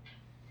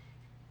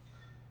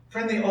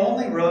 Friend, the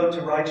only road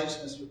to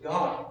righteousness with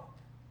God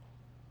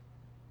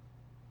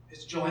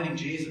is joining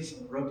Jesus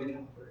on the road to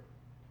Calvary.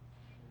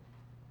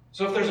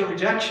 So if there's a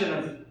rejection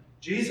of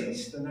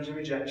Jesus, then there's a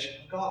rejection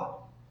of God,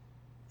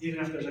 even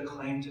if there's a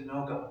claim to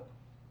know God.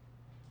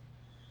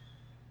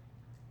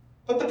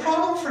 But the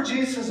problem for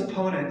Jesus'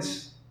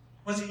 opponents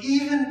was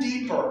even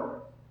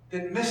deeper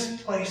than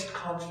misplaced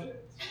confidence.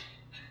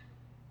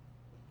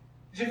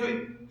 If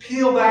we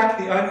peel back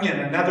the onion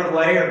another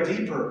layer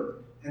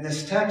deeper in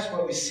this text,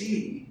 what we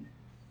see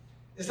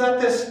is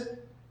that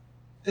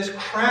this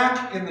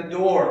crack in the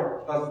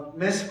door of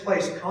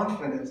misplaced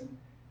confidence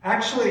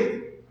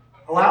actually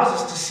allows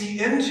us to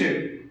see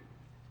into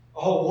a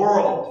whole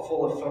world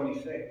full of phony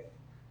faith.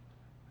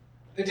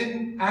 They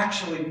didn't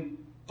actually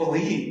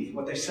believe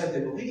what they said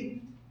they believed.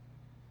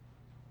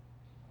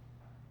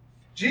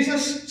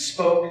 Jesus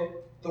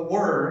spoke the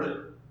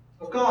Word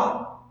of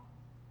God.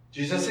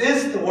 Jesus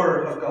is the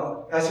Word of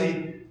God. As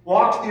he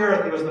walked the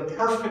earth, he was the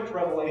perfect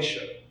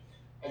revelation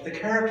of the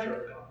character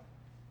of God,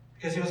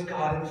 because he was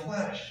God in the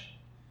flesh.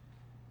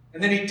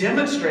 And then he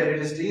demonstrated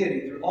his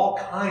deity through all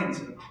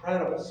kinds of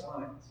incredible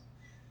signs.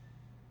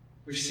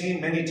 We've seen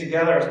many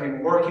together as we've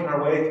been working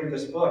our way through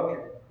this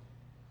book.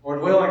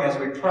 Lord willing, as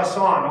we press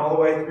on all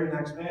the way through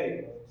next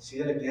May, we'll see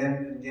it again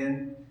and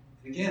again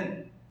and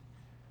again.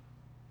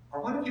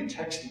 Are one of you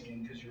texting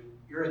me because you're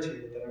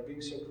irritated that I'm being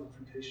so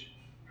confrontational?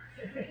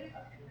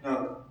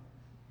 No.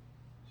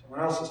 Someone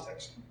else is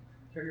texting me.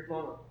 Turn your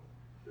phone on.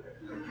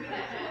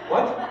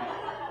 What?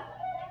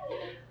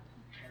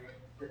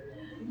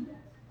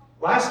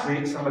 Last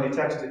week, somebody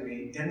texted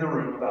me in the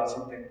room about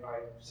something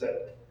I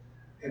said.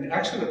 And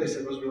actually what they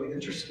said was really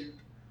interesting.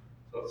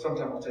 So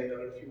sometime I'll tell you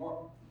about it if you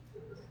want.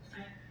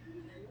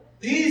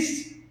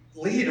 These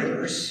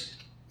leaders,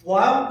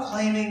 while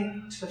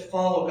claiming to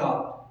follow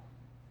God,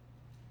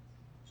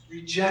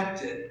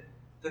 rejected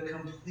the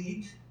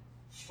complete,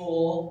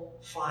 full,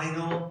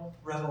 final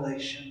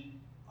revelation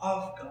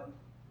of God.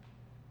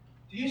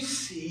 Do you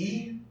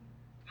see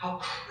how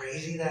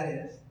crazy that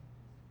is?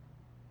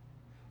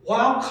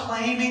 While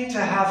claiming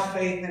to have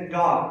faith in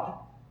God,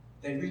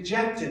 they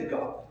rejected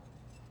God,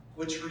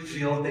 which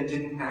revealed they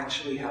didn't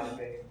actually have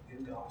faith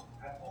in God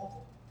at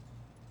all.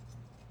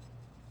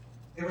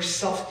 They were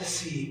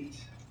self-deceived.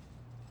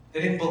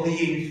 They didn't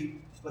believe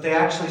what they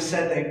actually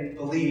said they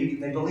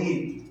believed. They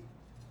believed.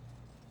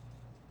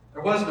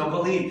 There was no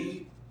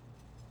belief.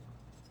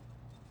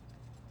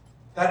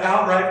 That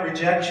outright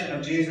rejection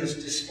of Jesus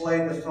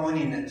displayed the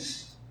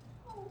phoniness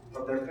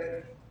of their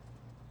faith.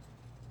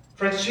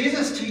 Friends,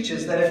 Jesus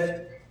teaches that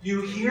if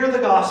you hear the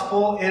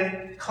gospel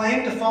and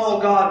claim to follow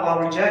God while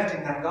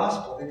rejecting that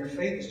gospel, then your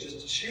faith is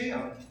just a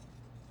sham.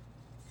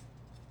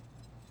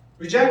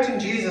 Rejecting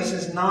Jesus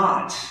is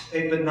not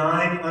a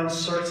benign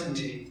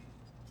uncertainty.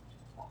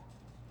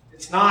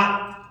 It's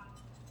not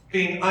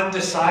being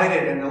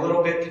undecided and a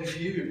little bit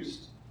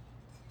confused.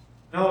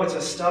 No, it's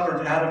a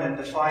stubborn, adamant,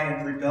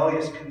 defiant,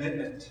 rebellious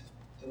commitment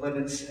to live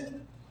in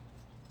sin.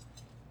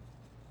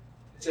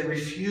 It's a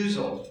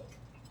refusal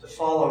to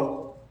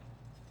follow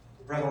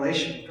the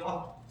revelation of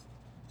God.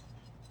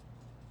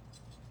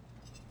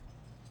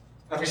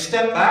 Now, if we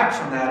step back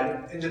from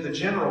that into the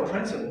general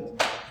principle,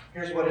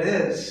 here's what it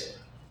is.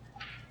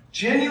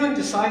 Genuine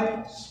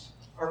disciples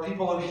are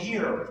people who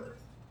hear,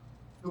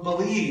 who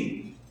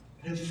believe,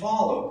 and who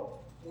follow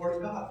the Word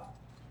of God.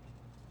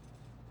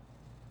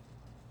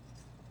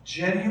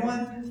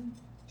 Genuine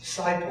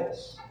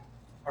disciples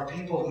are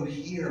people who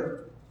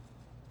hear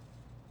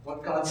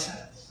what God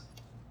says.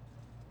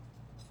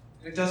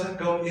 And it doesn't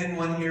go in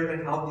one ear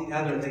and out the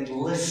other. They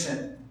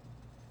listen,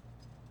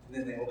 and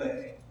then they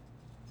obey.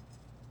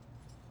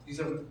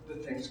 These are the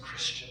things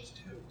Christians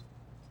do.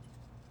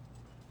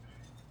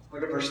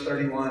 Look at verse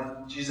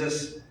 31.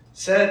 Jesus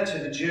said to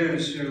the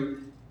Jews who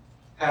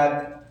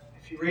had,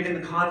 if you read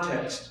in the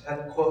context,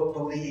 had, quote,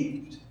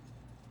 believed.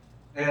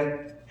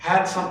 They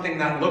had something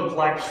that looked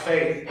like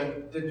faith,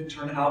 but didn't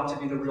turn out to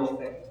be the real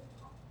thing.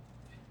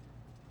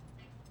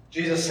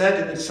 Jesus said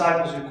to the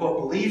disciples who, quote,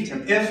 believed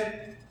him,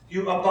 if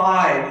you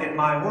abide in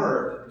my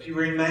word, if you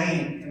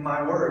remain in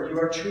my word, you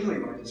are truly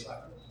my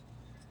disciples.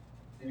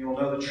 And you will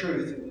know the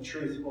truth, and the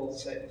truth will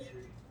set you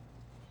free.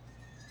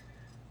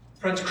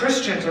 Friends,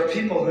 Christians are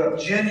people who have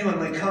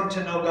genuinely come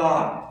to know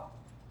God,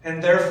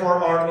 and therefore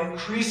are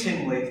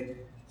increasingly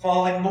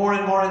falling more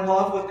and more in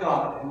love with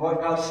God and what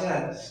God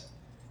says.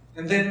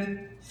 And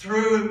then,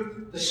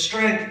 through the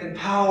strength and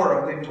power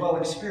of the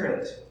indwelling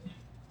Spirit,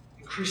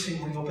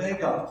 increasingly obey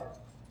God.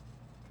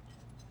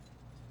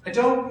 I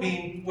don't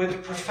mean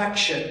with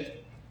perfection.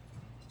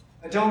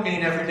 I don't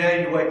mean every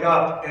day you wake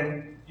up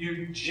and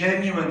you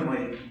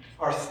genuinely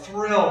are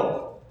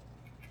thrilled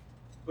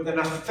with an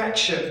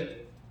affection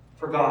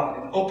for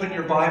God and open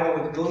your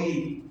Bible with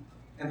glee,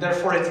 and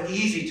therefore it's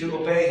easy to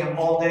obey Him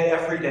all day,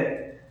 every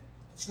day.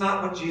 It's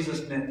not what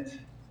Jesus meant.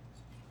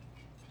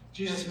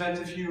 Jesus meant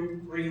if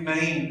you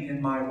remain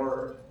in my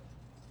word.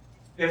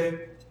 If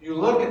you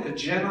look at the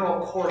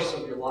general course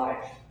of your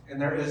life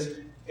and there is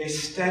a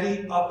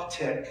steady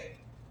uptick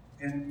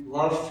in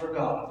love for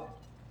God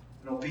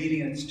and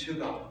obedience to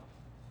God,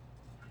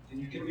 then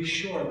you can be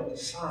sure that the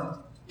Son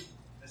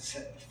has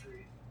set you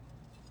free.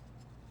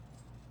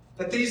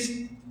 But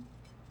these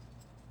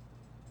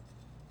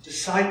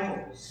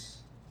disciples,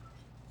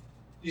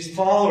 these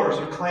followers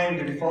who claimed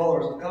to be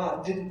followers of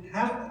God, didn't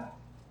have that.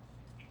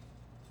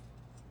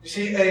 You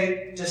see,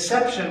 a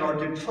deception or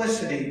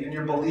duplicity in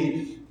your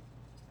belief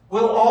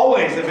will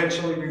always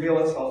eventually reveal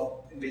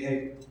itself in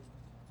behavior.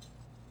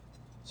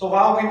 So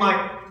while we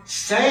might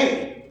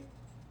say,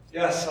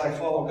 yes, I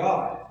follow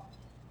God,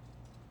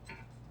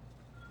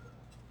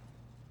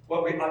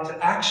 what we ought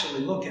to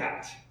actually look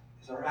at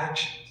is our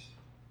actions.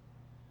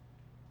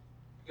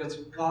 Because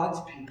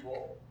God's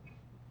people,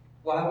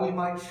 while we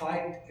might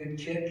fight and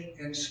kick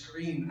and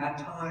scream at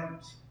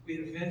times, we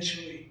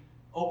eventually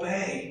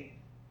obey.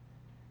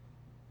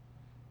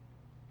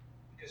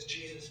 Because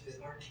Jesus is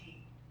our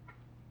King.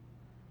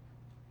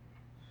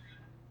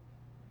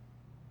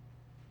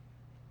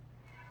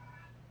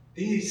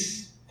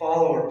 These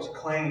followers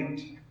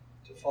claimed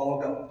to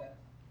follow God.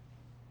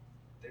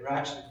 They were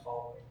actually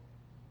following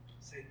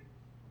Satan.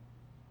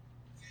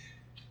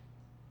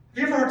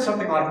 Have you ever heard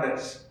something like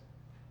this?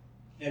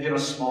 Maybe in a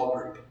small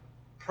group.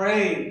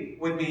 Pray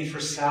with me for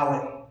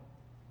Sally. I'm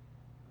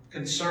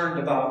concerned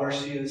about where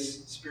she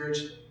is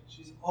spiritually.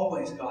 She's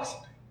always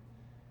gossiping.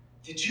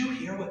 Did you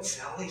hear what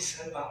Sally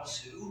said about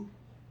Sue?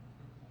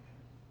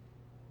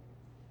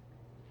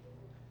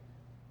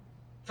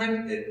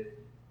 Friend,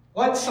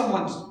 what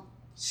someone's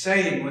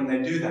saying when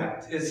they do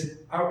that is,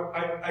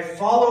 I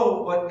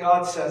follow what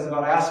God says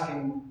about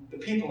asking the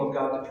people of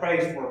God to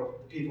pray for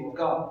the people of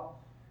God.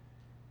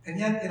 And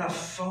yet in a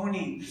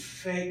phony,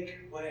 fake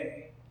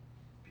way.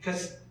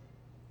 Because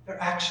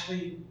they're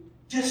actually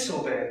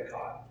disobeying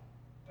God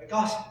by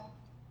gossiping.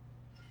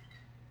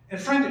 And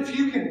friend, if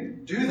you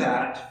can do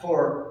that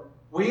for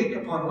week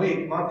upon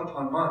week, month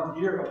upon month,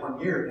 year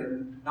upon year,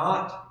 and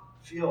not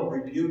feel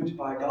rebuked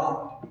by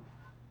God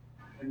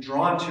and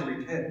drawn to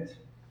repent,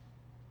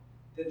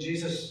 then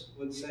Jesus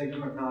would say,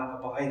 you are not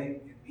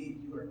abiding in me.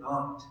 You are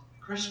not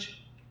a Christian.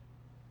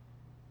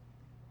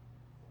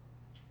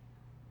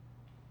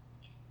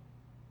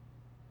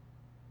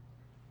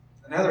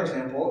 Another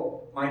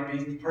example might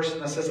be the person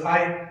that says,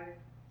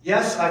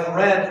 yes, I've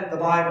read the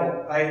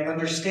Bible. I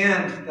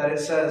understand that it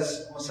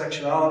says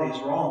homosexuality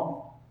is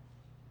wrong.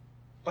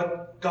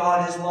 But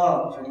God is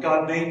love, and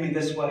God made me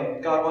this way.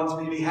 And God wants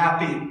me to be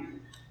happy.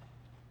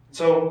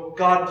 So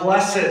God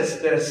blesses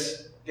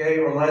this gay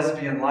or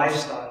lesbian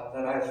lifestyle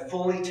that I've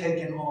fully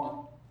taken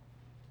on.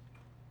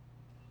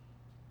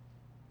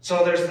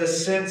 So there's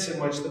this sense in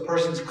which the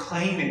person's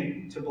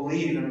claiming to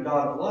believe in a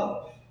God of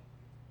love,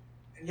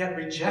 and yet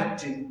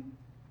rejecting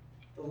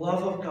the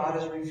love of God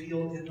as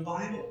revealed in the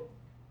Bible,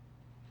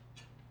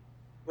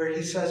 where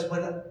He says,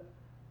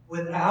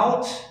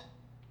 without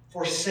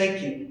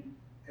forsaking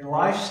a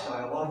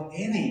lifestyle of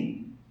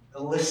any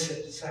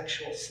illicit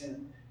sexual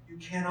sin, you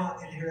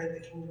cannot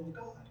inherit the kingdom of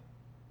God.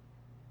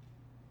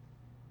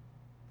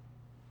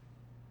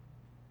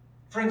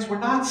 Friends, we're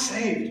not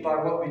saved by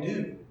what we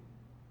do.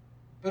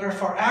 But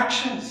if our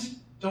actions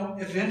don't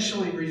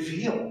eventually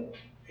reveal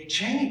a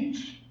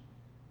change,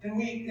 then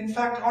we, in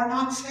fact, are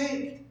not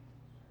saved.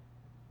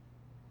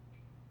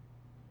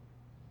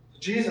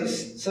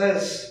 Jesus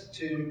says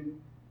to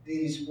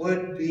these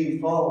would-be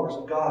followers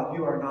of God,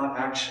 you are not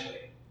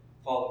actually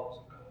followers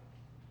of God.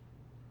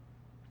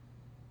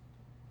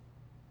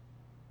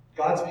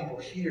 God's people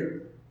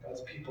hear,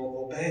 God's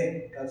people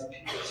obey, God's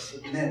people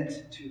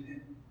submit to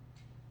Him.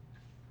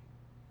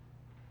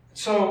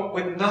 So,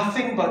 with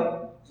nothing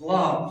but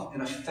love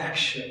and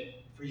affection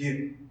for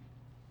you,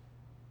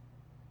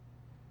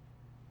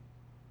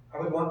 I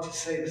would want to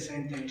say the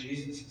same thing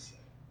Jesus has said.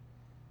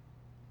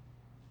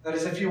 That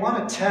is, if you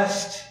want to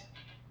test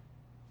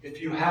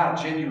if you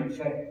have genuine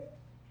faith,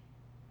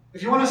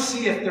 if you want to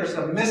see if there's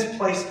a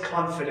misplaced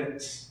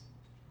confidence,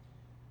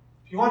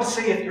 if you want to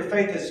see if your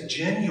faith is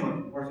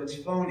genuine or if it's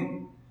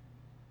phony,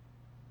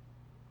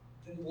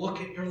 then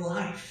look at your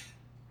life.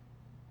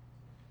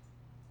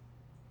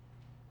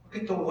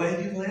 Look at the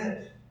way you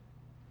live.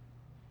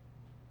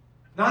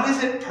 Not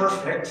is it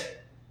perfect.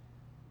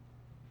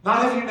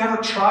 Not have you never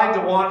tried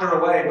to wander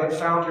away but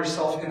found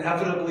yourself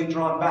inevitably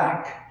drawn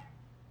back.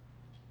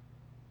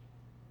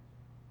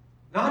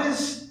 Not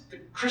is the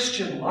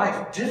Christian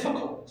life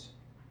difficult,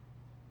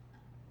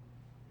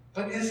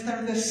 but is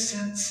there this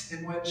sense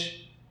in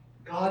which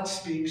God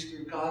speaks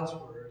through God's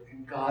word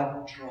and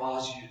God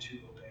draws you to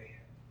obey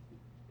Him?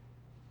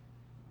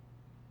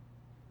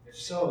 If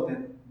so,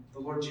 then the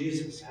Lord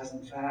Jesus has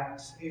in fact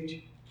saved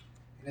you.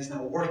 and is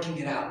now working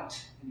it out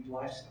in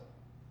your lifestyle.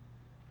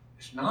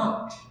 If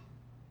not,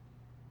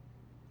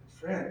 then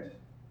friend,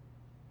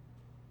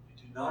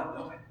 you do not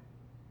know Him.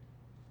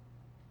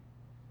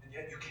 And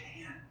yet you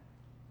can.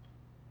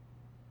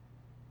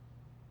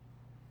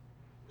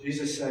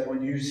 Jesus said,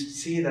 when you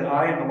see that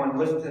I am the one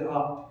lifted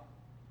up,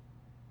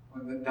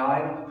 one that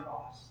died on the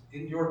cross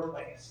in your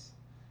place,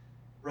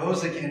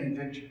 rose again in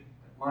victory,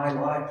 that my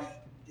life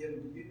be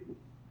given to you.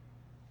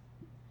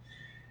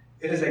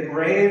 It is a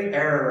grave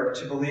error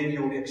to believe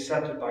you will be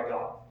accepted by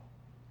God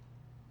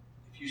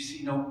if you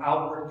see no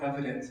outward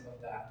evidence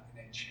of that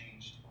in a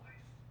changed life.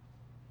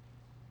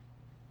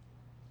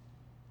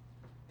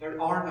 There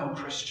are no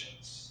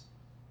Christians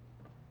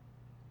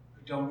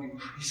who don't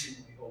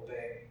increasingly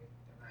obey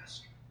their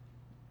master.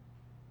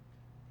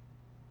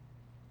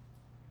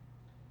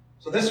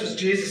 So this was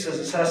Jesus'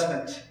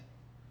 assessment.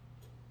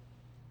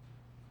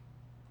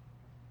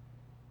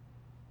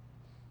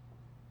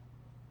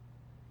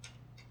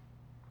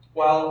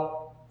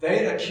 While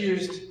they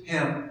accused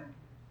him,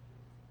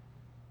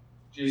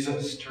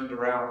 Jesus turned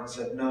around and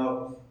said,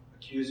 "No,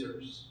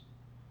 accusers,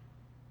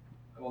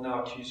 I will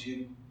now accuse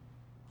you.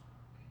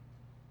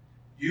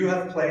 You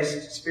have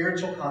placed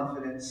spiritual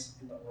confidence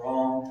in the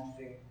wrong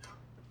thing.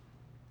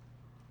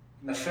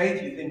 In the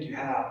faith you think you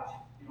have,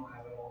 you don't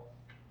have it all."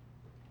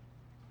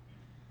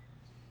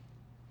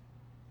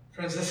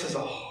 Friends, this is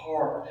a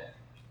hard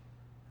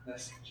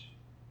message.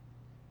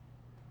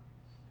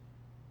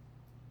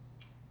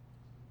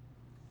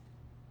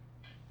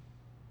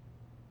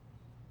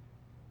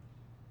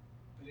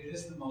 But it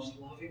is the most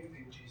loving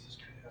thing Jesus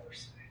could ever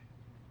say.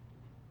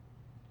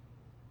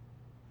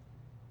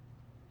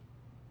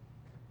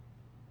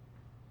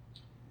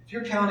 If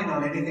you're counting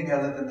on anything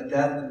other than the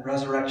death and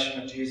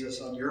resurrection of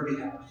Jesus on your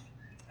behalf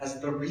as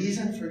the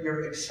reason for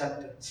your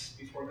acceptance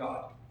before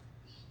God,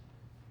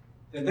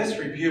 then this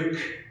rebuke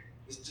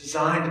is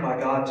designed by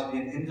God to be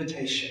an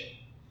invitation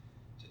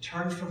to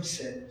turn from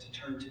sin, to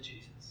turn to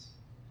Jesus.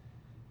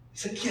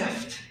 It's a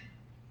gift.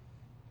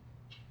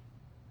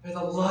 They're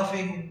the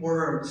loving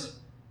words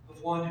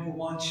of one who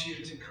wants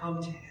you to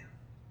come to Him.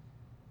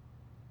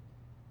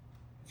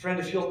 Friend,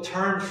 if you'll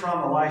turn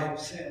from a life of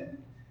sin,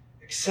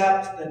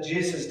 accept that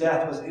Jesus'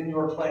 death was in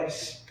your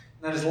place,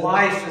 and that His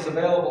life is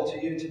available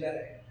to you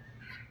today,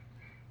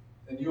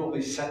 then you will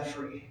be set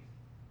free.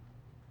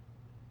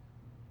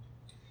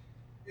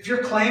 If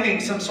you're claiming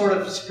some sort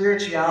of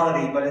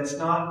spirituality, but it's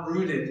not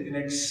rooted in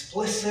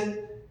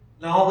explicit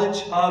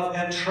knowledge of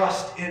and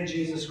trust in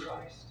Jesus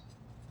Christ,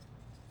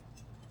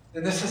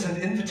 then this is an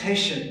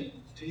invitation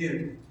to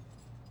you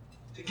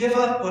to give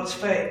up what's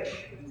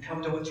fake and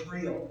come to what's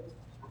real.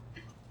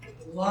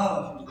 The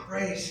love and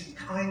grace and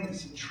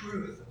kindness and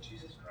truth of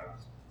Jesus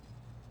Christ.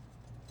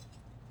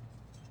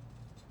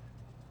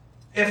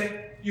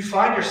 If you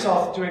find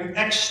yourself doing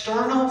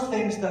external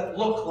things that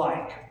look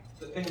like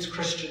the things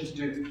Christians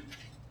do,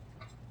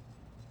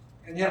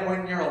 and yet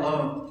when you're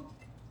alone,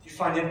 you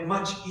find it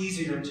much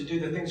easier to do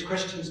the things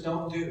Christians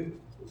don't do,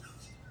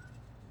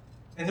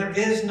 and there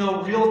is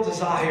no real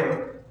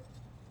desire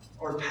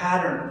or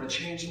pattern of a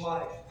changed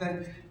life,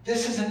 then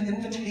this is an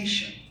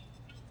invitation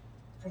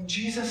from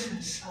Jesus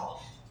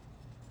Himself.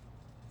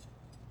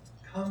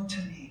 Come to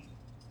me.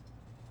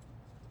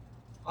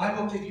 I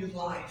will give you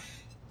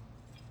life.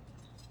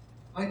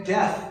 My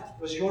death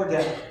was your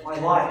death. My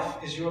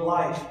life is your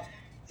life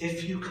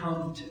if you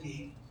come to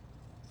me.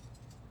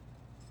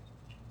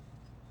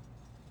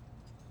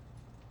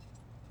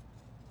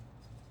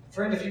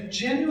 Friend, if you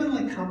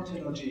genuinely come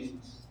to know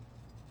Jesus,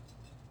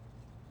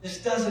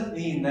 this doesn't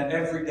mean that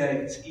every day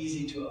it's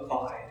easy to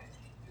abide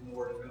in the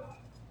Word of God.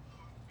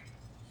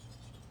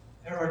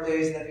 There are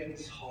days that it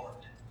is hard.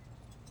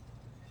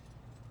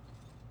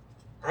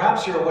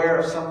 Perhaps you're aware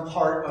of some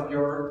part of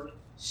your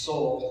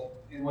soul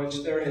in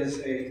which there is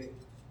a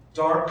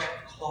dark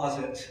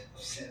closet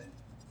of sin.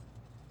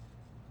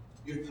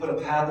 You've put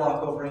a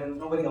padlock over it.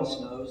 Nobody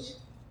else knows.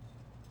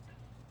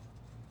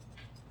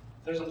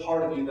 There's a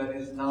part of you that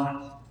is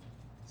not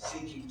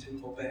seeking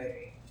to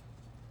obey.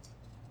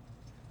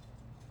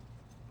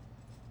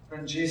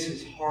 Friend,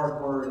 Jesus'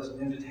 hard word is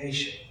an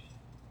invitation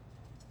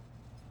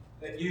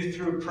that you,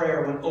 through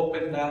prayer, would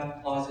open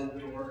that closet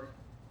door,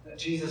 that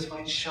Jesus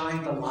might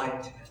shine the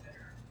light in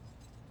there.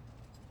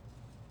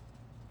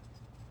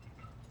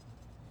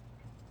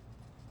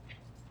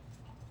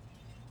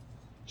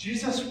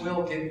 Jesus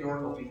will get your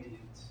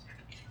obedience.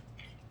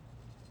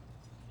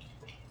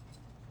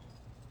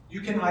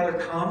 You can either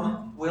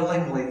come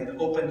willingly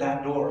and open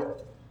that door,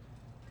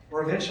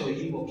 or eventually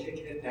He will kick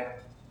it down.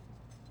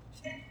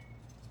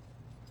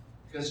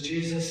 Because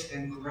Jesus,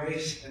 in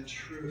grace and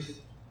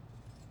truth,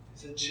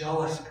 is a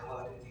jealous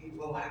God, and He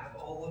will have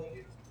all of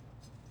you.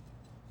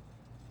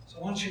 So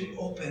once you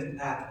open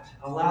that,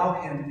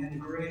 allow Him in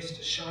grace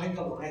to shine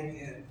the light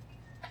in,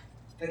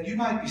 that you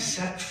might be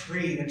set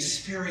free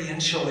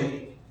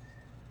experientially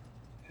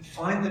and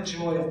find the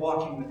joy of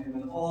walking with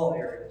Him in all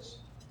areas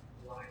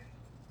of life.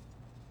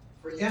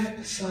 For if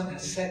the Son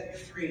has set you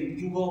free,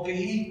 you will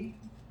be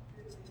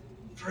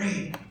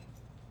free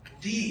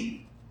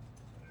indeed.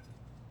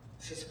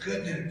 This This is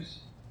good news.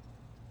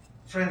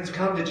 Friends,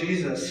 come to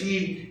Jesus.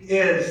 He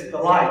is the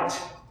light.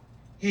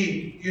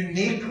 He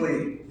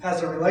uniquely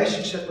has a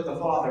relationship with the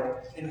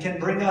Father and can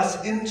bring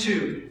us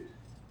into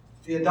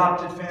the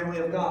adopted family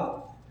of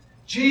God.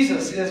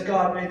 Jesus is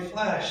God made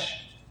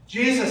flesh.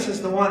 Jesus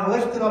is the one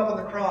lifted up on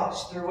the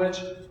cross through which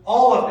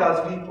all of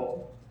God's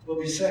people will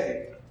be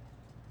saved.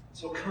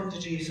 So come to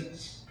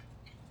Jesus.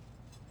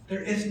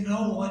 There is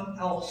no one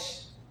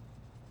else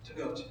to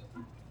go to.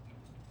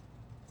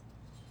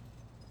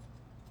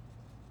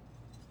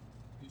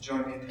 You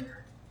join me in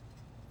prayer.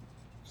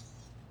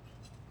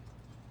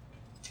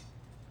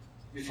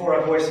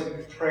 Before I voice a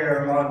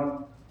prayer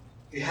on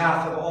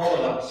behalf of all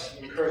of us,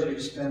 I encourage you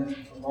to spend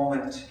a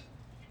moment,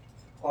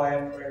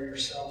 quiet prayer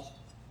yourself,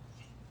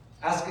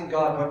 asking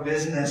God what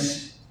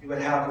business you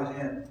would have with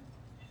Him,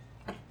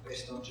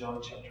 based on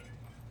John chapter 8.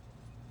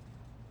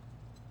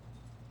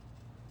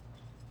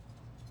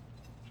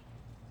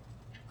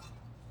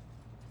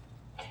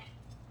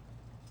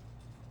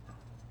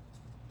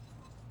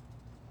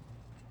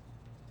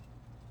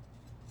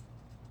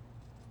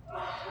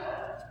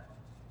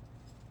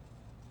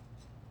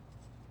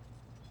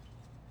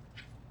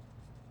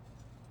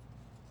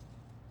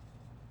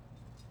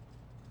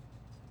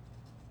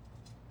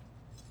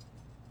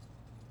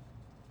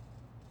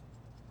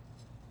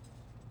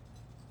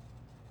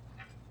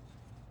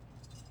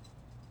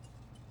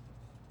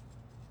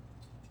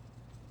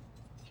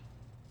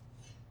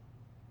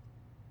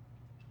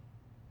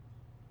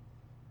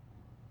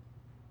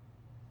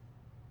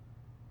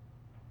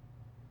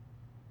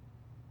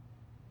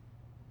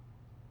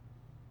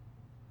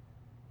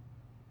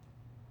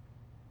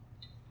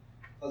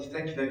 Father,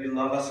 thank you that you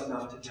love us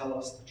enough to tell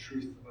us the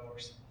truth about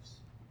ourselves.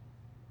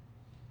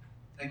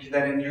 Thank you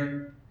that in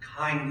your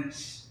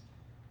kindness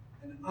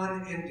and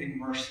unending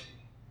mercy,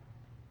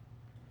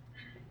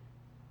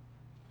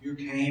 you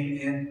came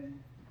and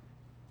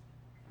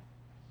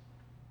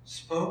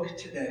spoke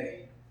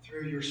today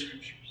through your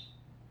scriptures.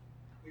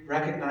 We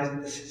recognize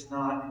that this is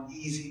not an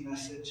easy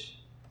message.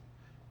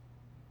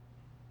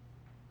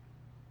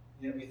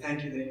 Yet we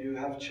thank you that you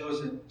have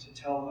chosen to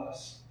tell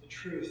us the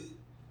truth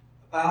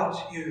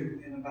about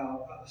you and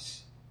about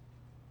us.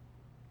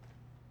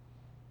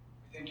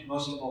 We thank you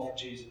most of all for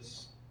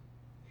Jesus.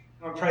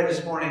 I pray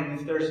this morning,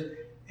 if there's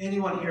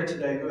anyone here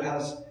today who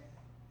has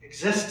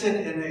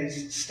existed in a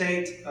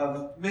state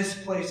of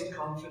misplaced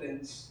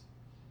confidence,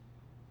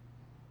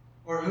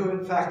 or who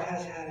in fact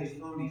has had a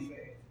phony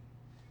faith,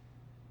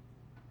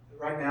 that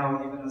right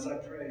now, even as I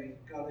pray,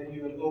 God, that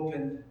you would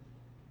open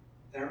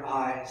their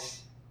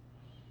eyes,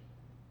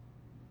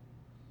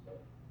 that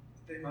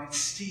they might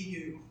see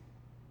you,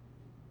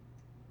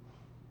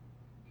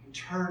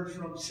 turn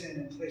from sin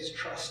and place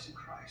trust in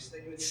Christ,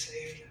 that you would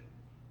save them.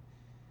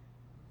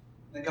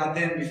 That God,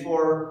 then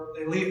before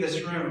they leave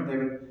this room, they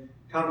would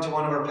come to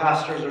one of our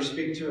pastors or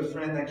speak to a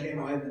friend that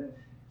came with and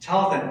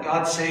tell them,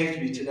 God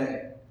saved me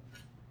today.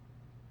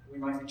 That we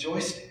might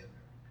rejoice together.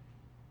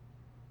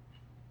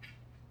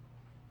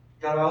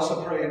 God, I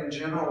also pray in a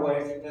general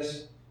way for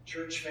this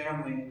church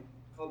family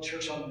called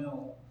Church on the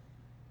Mill.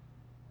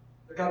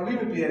 That God, we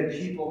would be a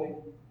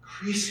people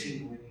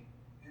increasingly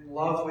in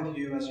love with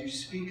you as you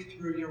speak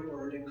through your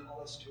word and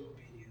call us to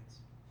obedience.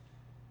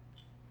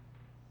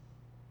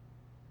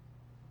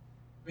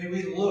 May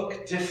we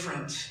look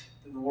different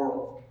than the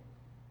world.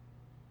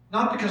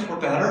 Not because we're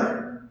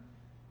better,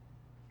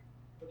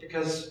 but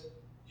because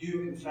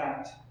you, in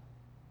fact,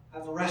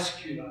 have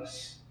rescued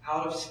us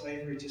out of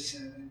slavery to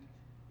sin and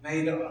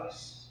made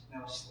us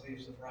now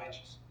slaves of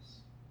righteousness,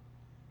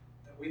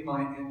 that we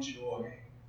might enjoy